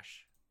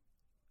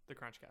 The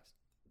Crunchcast.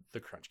 The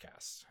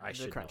Crunchcast. I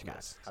should know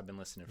this. I've been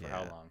listening for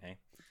how long, hey?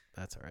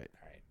 That's all right.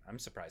 All right. I'm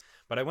surprised.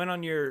 But I went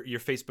on your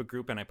Facebook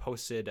group and I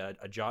posted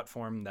a jot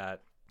form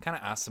that kind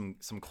of asked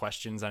some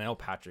questions. I know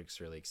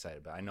Patrick's really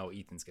excited, but I know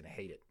Ethan's going to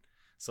hate it.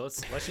 So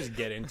let's just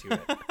get into it.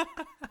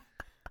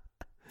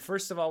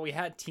 First of all, we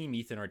had Team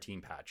Ethan or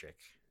Team Patrick,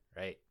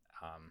 right?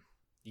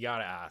 You got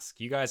to ask.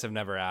 You guys have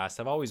never asked.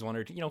 I've always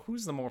wondered,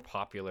 who's the more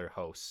popular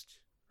host,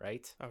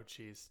 right? Oh,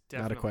 geez.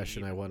 Not a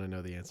question I want to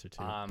know the answer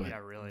to. But yeah,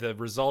 really. The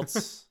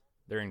results,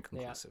 they're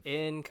inconclusive. Yeah,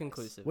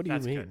 inconclusive. What do you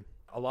mean? Good.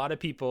 A lot of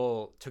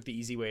people took the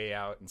easy way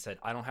out and said,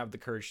 I don't have the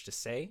courage to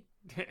say.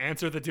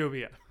 Answer the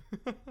dubia.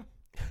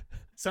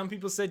 Some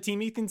people said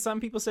Team Ethan, some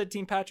people said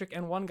Team Patrick,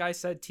 and one guy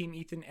said Team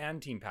Ethan and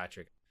Team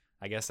Patrick.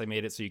 I guess I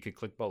made it so you could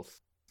click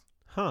both.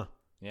 Huh.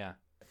 Yeah.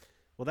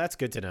 Well, that's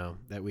good to know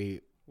that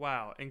we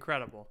Wow,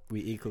 incredible.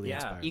 equally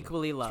inspire.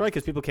 Equally love. It's probably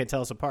because people can't tell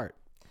us apart.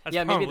 That's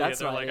Yeah, maybe probably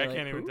that's it. They're why like, they're I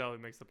can't like, even who? tell who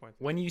makes the point.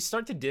 When you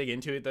start to dig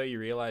into it, though, you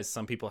realize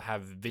some people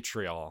have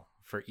vitriol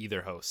for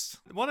either host.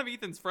 One of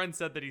Ethan's friends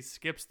said that he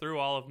skips through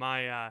all of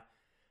my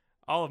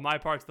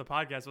parts of the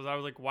podcast. I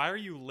was like, why are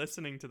you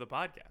listening to the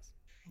podcast?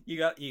 You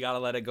gotta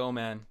let it go,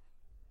 man.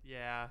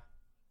 Yeah.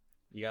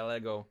 You gotta let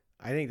it go.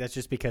 I think that's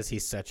just because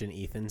he's such an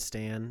Ethan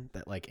stan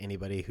that like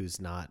anybody who's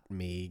not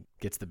me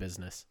gets the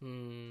business.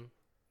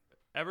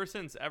 Ever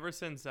since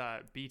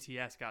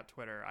BTS got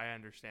Twitter, I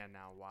understand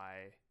now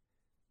why.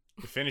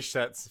 Finish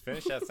that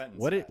sentence.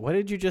 What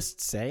did you just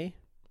say?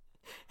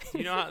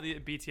 You know how the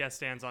BTS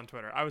stands on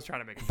Twitter? I was trying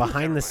to make it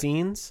Behind the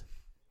scenes?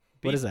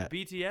 What is that?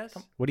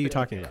 BTS? What are you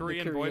talking about?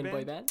 Korean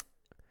boy band?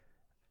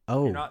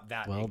 Oh, You're not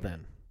that well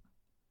ignorant.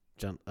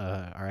 then.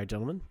 All right,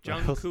 gentlemen.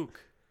 Jungkook.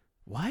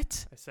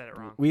 What? I said it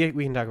wrong. We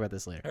can talk about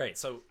this later. All right,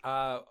 so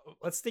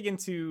let's dig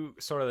into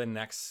sort of the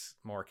next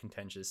more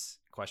contentious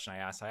question I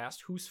asked. I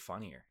asked, who's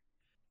funnier?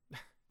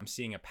 I'm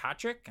seeing a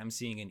Patrick. I'm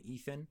seeing an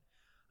Ethan.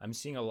 I'm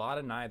seeing a lot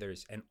of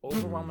neithers and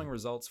overwhelming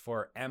results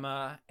for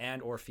Emma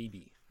and or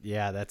Phoebe.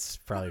 Yeah, that's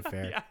probably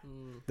fair. Yeah.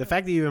 The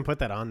fact that you even put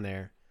that on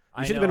there,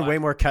 you I should have know, been way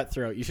more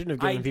cutthroat. You shouldn't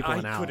have given people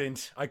an out.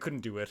 I couldn't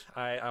do it.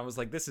 I was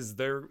like, this is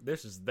their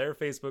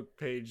Facebook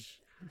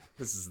page.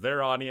 This is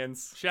their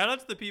audience. Shout out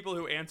to the people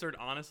who answered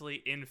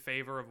honestly in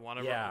favor of one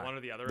or the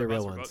other The of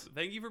real us. ones.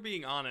 Thank you for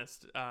being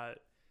honest.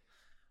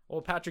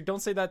 Well, Patrick, don't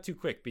say that too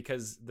quick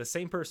because the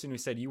same person who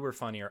said you were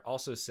funnier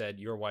also said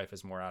your wife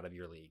is more out of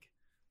your league.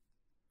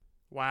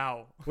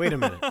 Wow. Wait a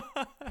minute.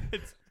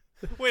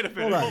 Wait a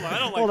minute. Hold on. I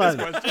don't Hold like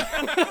on. this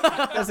question.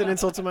 That's an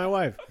insult to my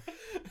wife.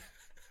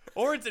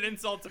 Or it's an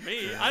insult to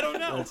me. I don't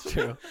know. That's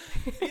true.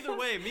 Either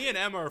way, me and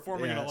Emma are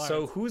forming an alliance.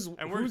 So whose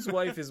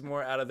wife is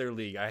more out of their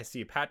league? I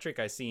see Patrick.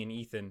 I see an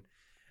Ethan.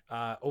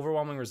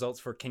 Overwhelming results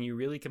for can you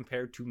really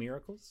compare two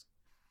miracles?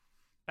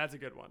 That's a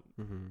good one.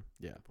 Mm-hmm.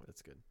 Yeah,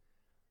 that's good.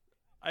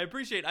 I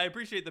appreciate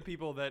the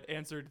people that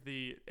answered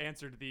the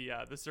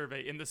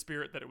survey in the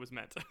spirit that it was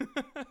meant.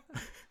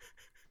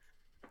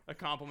 A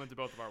compliment to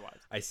both of our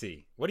wives. I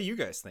see. What do you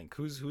guys think?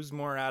 Who's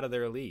more out of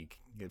their league?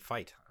 Good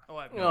fight. Oh,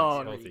 I have Oh,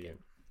 no no, idea. you can't.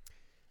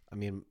 I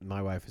mean,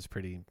 my wife is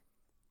pretty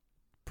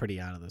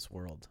out of this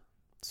world.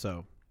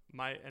 So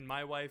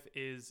My wife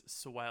is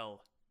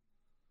swell,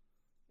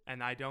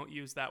 and I don't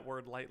use that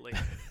word lightly.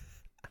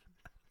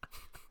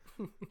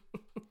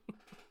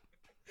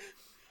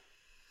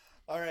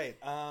 All right.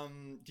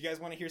 Do you guys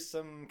want to hear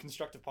some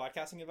constructive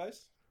podcasting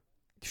advice?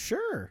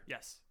 sure,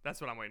 Yes, that's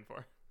what I'm waiting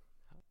for.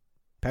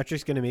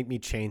 Patrick's gonna make me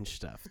change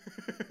stuff.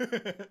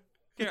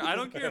 I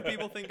don't care if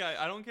people think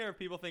I don't care if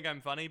people think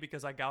I'm funny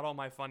because I got all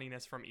my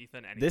funniness from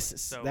Ethan anyway.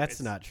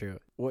 That's not true.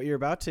 What you're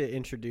about to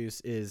introduce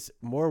is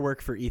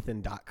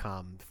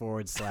moreworkforethan.com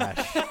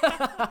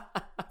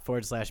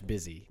 /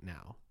 busy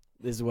now.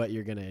 This is what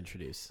you're going to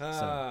introduce.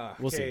 So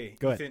we'll see.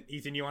 Go ahead.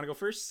 Ethan, you want to go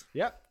first?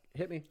 Yep.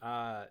 Hit me.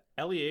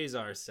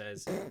 Eleazar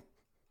says,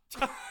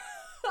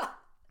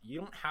 you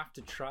don't have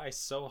to try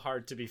so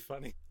hard to be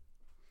funny.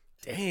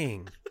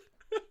 Dang.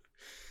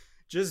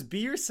 Just be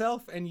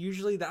yourself, and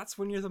usually that's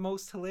when you're the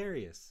most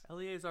hilarious.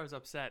 Eleazar's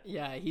upset.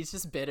 Yeah, he's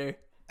just bitter.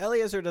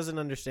 Eliezer doesn't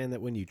understand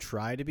that when you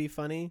try to be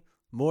funny,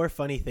 more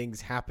funny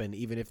things happen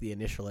even if the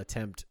initial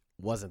attempt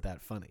wasn't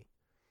that funny.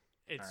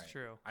 It's Right.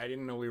 true. I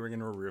didn't know we were going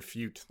to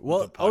refute.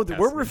 Well, the podcast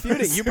we're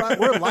refuting.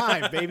 We're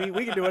live, baby.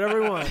 We can do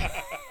whatever we want.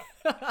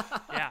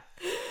 Yeah.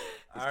 He's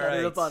All got a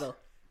right. rebuttal.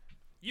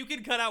 You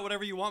can cut out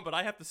whatever you want, but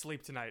I have to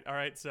sleep tonight. All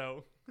right,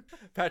 so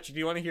Patrick, do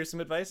you want to hear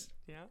some advice?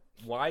 yeah,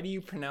 Why do you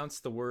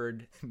pronounce the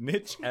word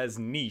niche as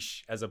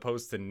niche as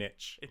opposed to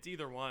niche? it's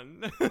either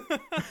one.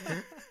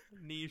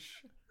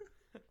 Niche,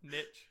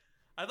 niche.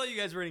 I thought you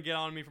guys were gonna get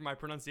on me for my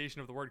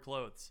pronunciation of the word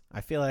clothes.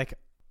 I feel like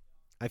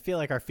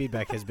our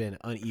feedback has been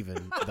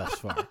uneven thus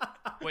far.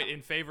 Wait,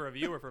 in favor of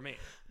you or for me?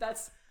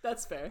 That's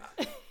fair.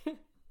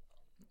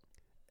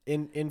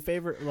 in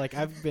favor, like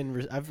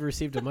I've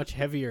received a much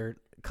heavier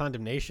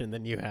condemnation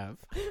than you have.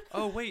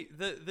 Oh wait,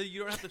 the you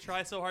don't have to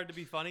try so hard to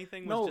be funny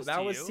thing was No, just that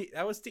to was you?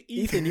 that was to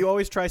Ethan. Ethan, you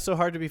always try so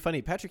hard to be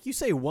funny. Patrick, you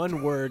say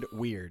one word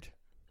weird.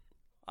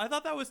 I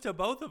thought that was to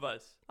both of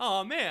us.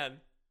 Oh man,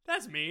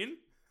 that's mean.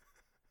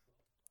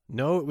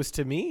 No, it was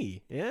to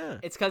me. Yeah,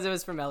 It's because it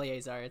was from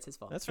Eleazar. It's his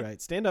fault. that's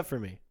right. Stand up for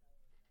me.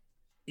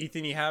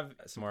 Ethan, you have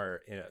some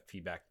more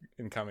feedback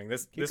incoming.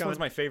 This Keep one's going.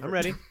 my favorite. I'm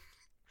ready.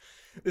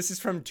 This is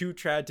from Too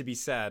Trad to Be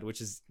Sad,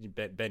 which is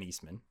Ben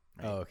Eastman.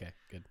 Right? Oh, okay,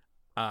 good.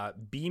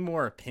 Be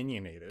more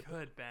opinionated.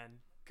 Good, Ben.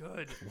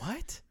 Good.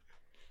 What?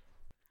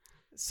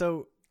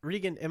 So,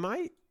 Regan,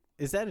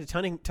 is that a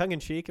tongue in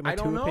cheek? Am I, I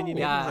don't too know.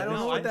 opinionated? Yeah. I don't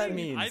know what that think,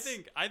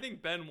 means. I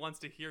think Ben wants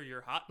to hear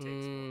your hot takes.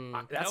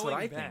 more. That's Knowing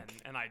what I Ben,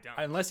 think. and I don't.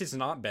 Unless it's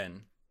not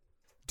Ben.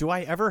 Do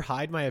I ever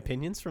hide my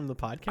opinions from the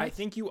podcast? I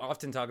think you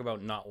often talk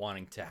about not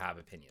wanting to have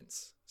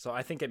opinions. So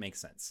I think it makes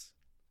sense.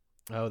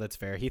 Oh, that's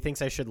fair. He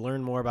thinks I should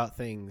learn more about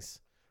things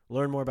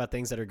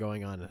that are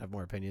going on and have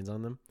more opinions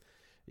on them.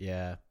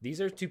 Yeah.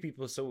 These are two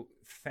people. So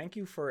thank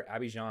you for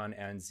Abidjan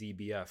and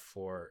ZBF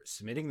for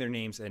submitting their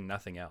names and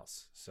nothing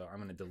else. So I'm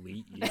going to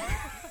delete you.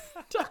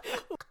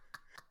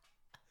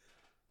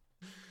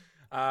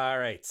 All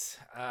right.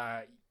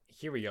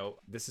 Here we go.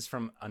 This is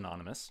from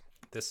Anonymous.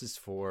 This is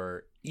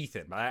for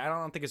Ethan, but I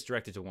don't think it's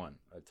directed to one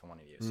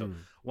of you. So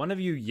one of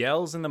you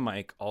yells in the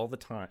mic all the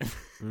time,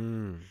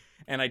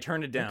 and I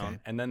turn it down, Okay.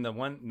 and then the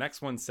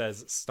next one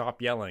says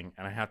stop yelling,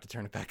 and I have to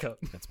turn it back up.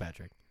 That's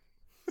Patrick.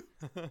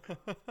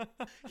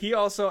 He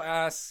also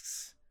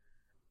asks,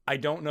 I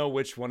don't know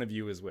which one of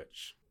you is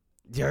which.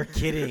 You're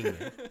kidding.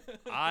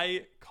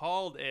 I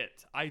called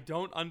it. I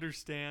don't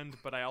understand,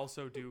 but I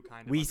also do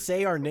kind of. We understand.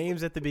 say our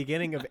names at the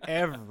beginning of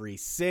every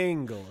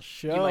single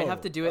show. You might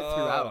have to do it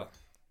throughout.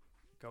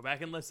 Go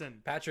back and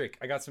listen. Patrick,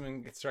 I got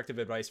some constructive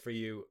advice for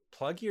you.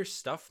 Plug your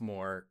stuff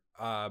more.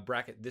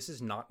 Bracket, this is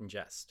not in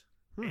jest.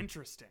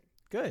 Interesting.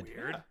 Good.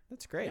 Weird.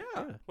 That's great.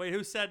 Yeah. Yeah. Wait,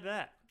 who said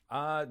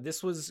that?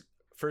 This was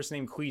first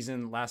name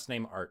Queason, last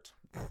name Art.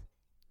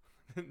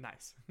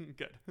 Nice.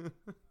 Good.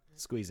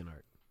 Squeezing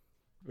art.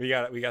 We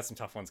got some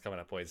tough ones coming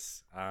up,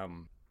 boys.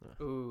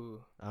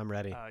 Ooh. I'm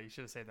ready. You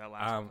should have saved that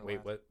last one. for Wait,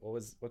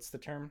 last. what's the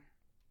term?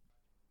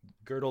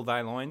 Girdle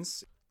thy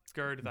loins.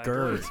 Gird thy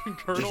Gird. loins.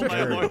 Girdle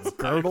thy loins.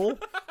 Girdle.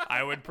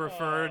 I would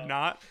prefer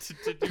not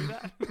to do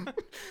that.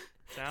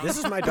 This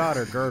is my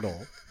daughter,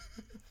 Girdle.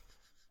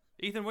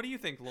 Ethan, what do you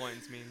think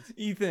loins means?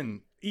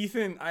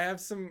 Ethan, I have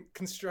some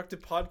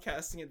constructive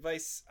podcasting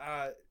advice.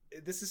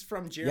 This is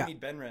from Jeremy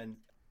Benren.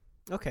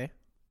 Okay.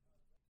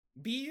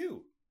 Be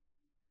you.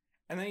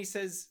 And then he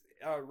says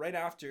right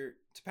after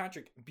to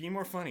Patrick, be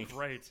more funny.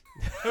 Great.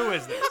 Who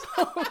is this?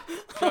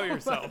 Show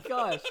yourself. Oh my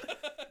gosh.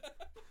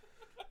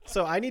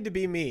 So I need to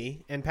be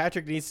me, and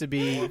Patrick needs to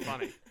be More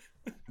funny.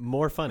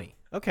 more funny.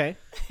 Okay.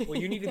 Well,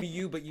 you need to be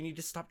you, but you need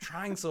to stop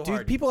trying so Do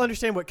hard. people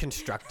understand what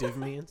constructive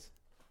means?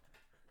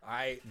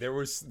 There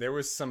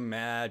was some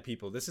mad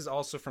people. This is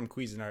also from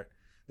Cuisinart.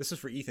 This is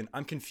for Ethan.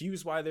 I'm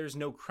confused why there's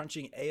no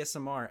crunching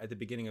ASMR at the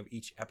beginning of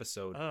each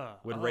episode.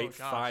 Would rate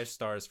gosh. 5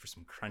 stars for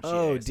some crunchy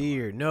Oh ASMR.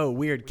 dear, no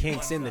weird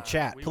kinks want, in the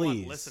chat, we please.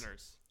 Want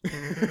listeners.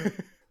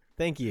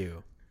 Thank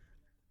you.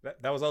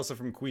 That was also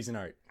from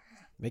Cuisinart.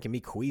 Making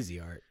me queasy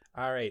art.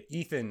 All right,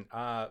 Ethan.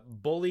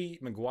 Bully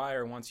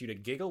McGuire wants you to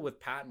giggle with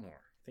Patmore.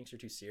 Thinks you're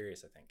too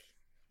serious, I think.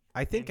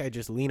 I think I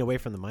just lean away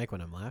from the mic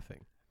when I'm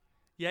laughing.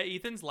 Yeah,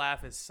 Ethan's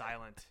laugh is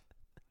silent.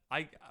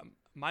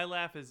 My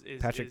laugh is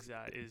Patrick,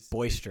 is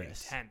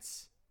boisterous.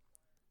 intense.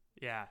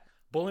 Yeah.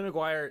 Bully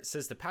McGuire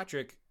says to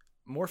Patrick,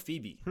 more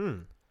Phoebe.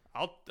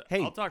 I'll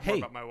Hey, talk hey, more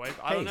about my wife.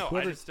 I hey, don't know.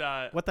 whoever- I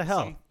just What the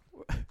hell?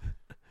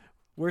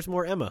 Where's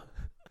more Emma?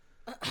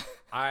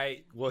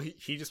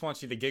 He just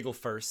wants you to giggle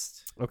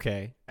first,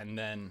 Okay. and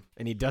then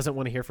And he doesn't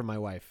want to hear from my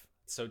wife.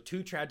 so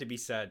Too Trad to Be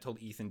Sad told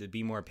Ethan to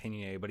be more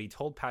opinionated, but he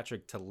told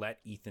Patrick to let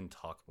Ethan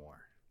talk more.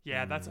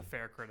 Yeah, that's a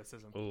fair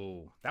criticism.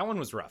 Ooh, that one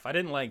was rough. I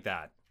didn't like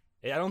that.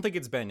 I don't think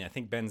it's Ben. I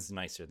think Ben's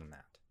nicer than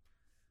that.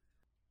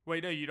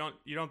 Wait, no, you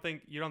don't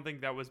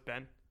think that was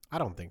Ben? I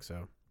don't think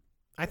so.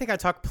 I think I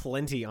talk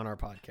plenty on our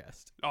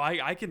podcast. Oh,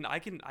 I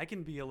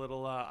can be a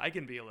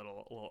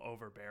little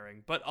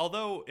overbearing. But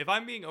although if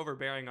I'm being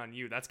overbearing on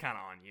you, that's kind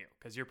of on you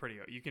because you're pretty.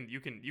 You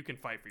can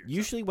fight for yourself.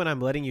 Usually when I'm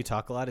letting you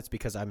talk a lot, it's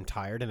because I'm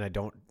tired and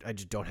I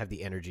just don't have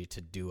the energy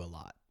to do a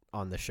lot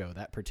on the show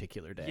that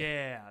particular day.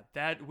 Yeah,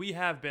 that we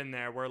have been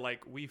there where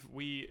like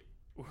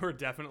we're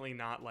definitely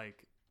not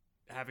like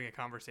having a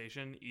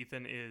conversation.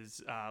 Ethan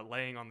is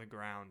laying on the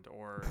ground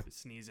or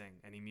sneezing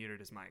and he muted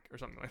his mic or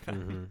something like that.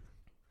 Mm-hmm.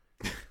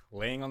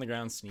 Laying on the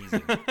ground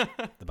sneezing.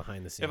 The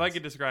behind the scenes. If I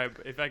could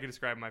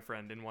describe my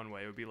friend in one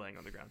way, it would be laying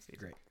on the ground sneezing.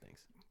 Great,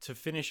 thanks. To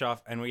finish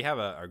off, and we have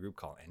our group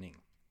call ending.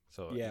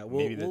 So Yeah,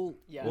 maybe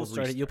we'll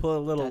start it. You'll put a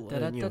little,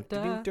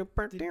 Da-da-da-da.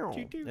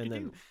 and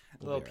then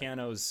little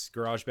pianos,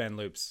 garage band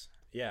loops.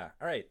 Yeah.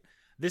 All right.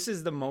 This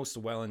is the most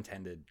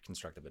well-intended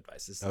constructive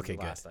advice. This is Okay, the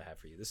good. last I have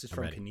for you. This is I'm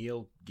from ready.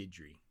 Keneal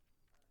Guidry.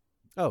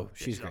 Oh,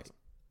 she's great. awesome.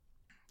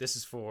 This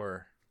is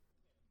for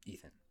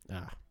Ethan.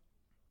 Ah,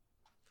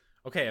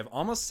 Okay, I've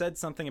almost said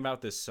something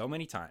about this so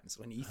many times.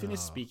 When Ethan is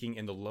speaking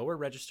in the lower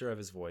register of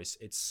his voice,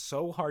 it's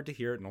so hard to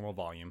hear at normal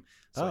volume.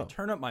 So I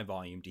turn up my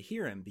volume to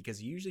hear him because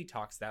he usually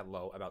talks that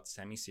low about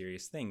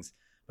semi-serious things.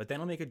 But then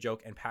I'll make a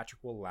joke and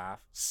Patrick will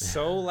laugh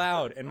so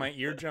loud and my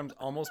eardrums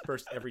almost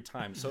burst every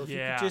time. So if you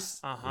could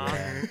just...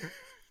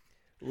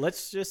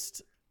 Let's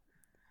just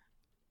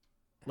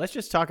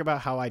talk about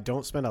how I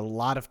don't spend a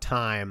lot of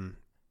time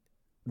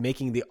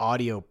making the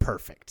audio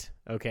perfect,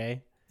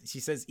 okay? She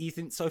says,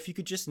 Ethan, so if you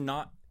could just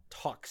not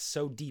talk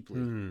so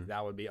deeply,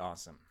 that would be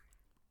awesome.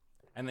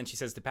 And then she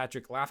says to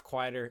Patrick, laugh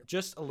quieter,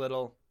 just a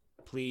little,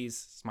 please,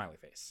 smiley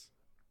face.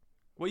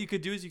 What you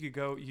could do is you could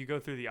go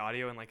through the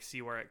audio and like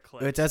see where it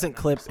clips. It doesn't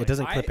clip. It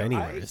doesn't clip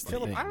anywhere.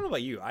 Philip, I don't know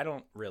about you. I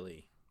don't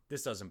really.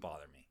 This doesn't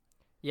bother me.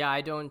 Yeah,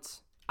 I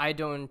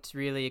don't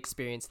really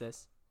experience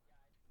this.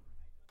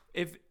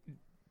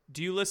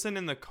 Do you listen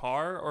in the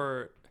car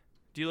or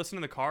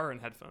in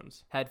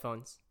headphones?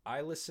 Headphones.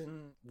 I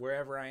listen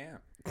wherever I am.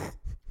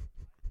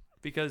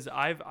 Because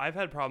I've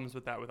had problems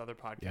with that with other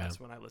podcasts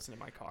when I listen in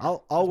my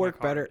car. I'll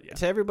work better.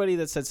 To everybody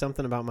that said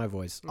something about my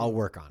voice, I'll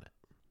work on it.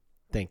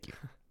 Thank you.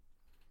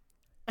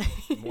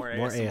 More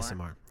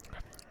ASMR.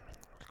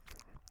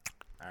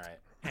 All right.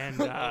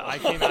 And I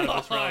came out of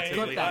this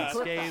relatively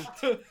unscathed.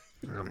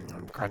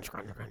 Crunch.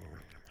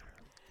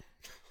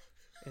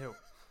 Ew.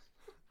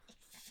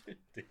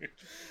 Dude.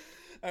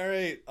 All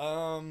right.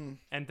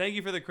 And thank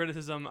you for the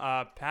criticism,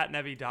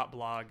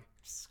 patnevy.blog.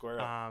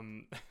 Square up.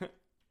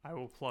 I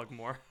will plug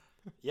more.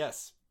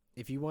 Yes.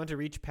 If you want to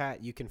reach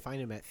Pat, you can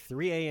find him at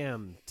 3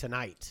 a.m.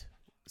 tonight,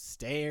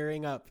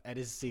 staring up at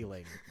his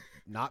ceiling.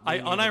 I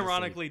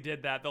unironically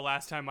did that the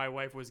last time my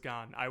wife was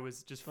gone. I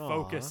was just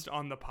focused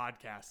on the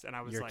podcast, and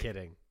I was You're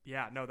kidding.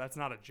 Yeah, no, that's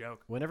not a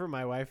joke. Whenever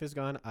my wife is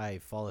gone, I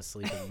fall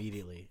asleep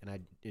immediately, and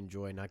I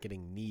enjoy not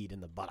getting kneed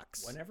in the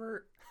buttocks.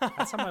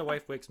 That's how my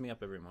wife wakes me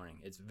up every morning.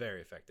 It's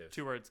very effective.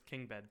 2 words,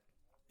 king bed.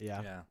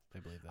 Yeah, I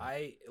believe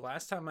that.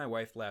 Last time my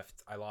wife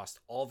left, I lost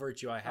all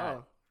virtue I had.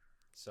 Oh.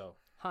 So.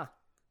 Huh.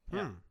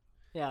 Yeah.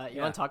 Yeah.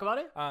 You want to talk about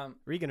it?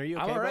 Regan, are you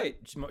okay? I'm all right.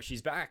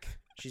 She's back.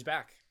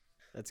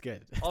 That's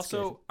good.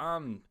 Also,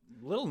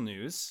 little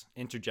news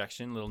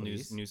interjection,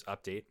 news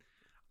update.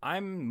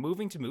 I'm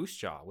moving to Moose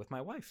Jaw with my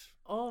wife.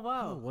 Oh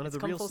wow, one of the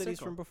real cities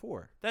from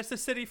before. That's the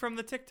city from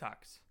the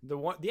TikToks. The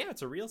one, yeah,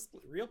 it's a real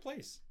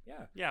place.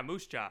 Yeah. Yeah,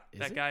 Moose Jaw.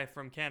 That guy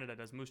from Canada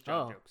does Moose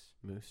Jaw jokes.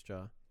 Moose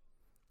Jaw.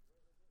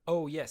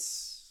 Oh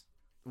yes.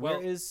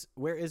 Where is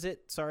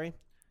it? Sorry.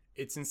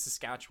 It's in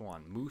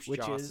Saskatchewan, Moose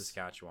Jaw,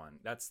 Saskatchewan.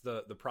 That's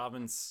the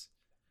province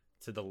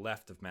to the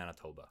left of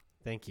Manitoba.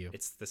 Thank you.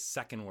 It's the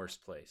second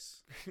worst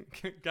place.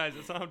 Guys,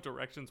 that's not how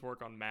directions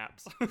work on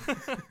maps.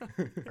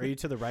 Are you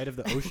to the right of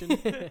the ocean?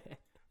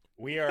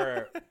 We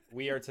are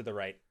to the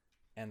right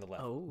and the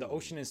left. Oh. The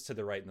ocean is to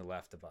the right and the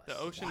left of us. The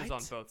ocean is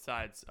on both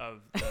sides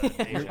of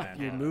the nation.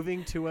 You're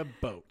moving to a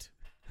boat.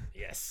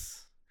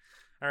 Yes.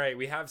 All right,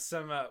 we have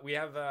some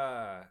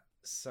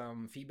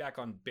feedback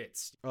on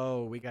bits.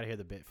 Oh, we got to hear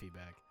the bit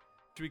feedback.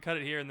 Should we cut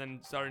it here and then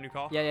start a new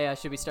call? Yeah.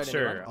 Should we start a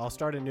new one? I'll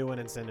start a new one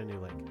and send a new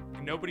link.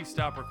 Nobody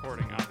stop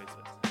recording,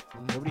 obviously.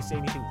 Nobody say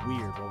anything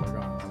weird while we're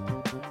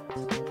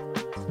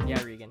gone.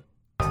 Yeah, Regan.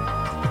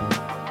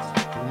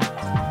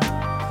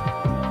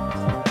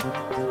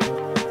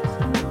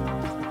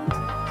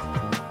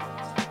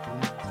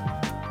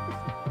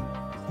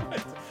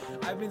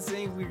 I've been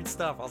saying weird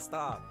stuff. I'll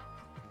stop.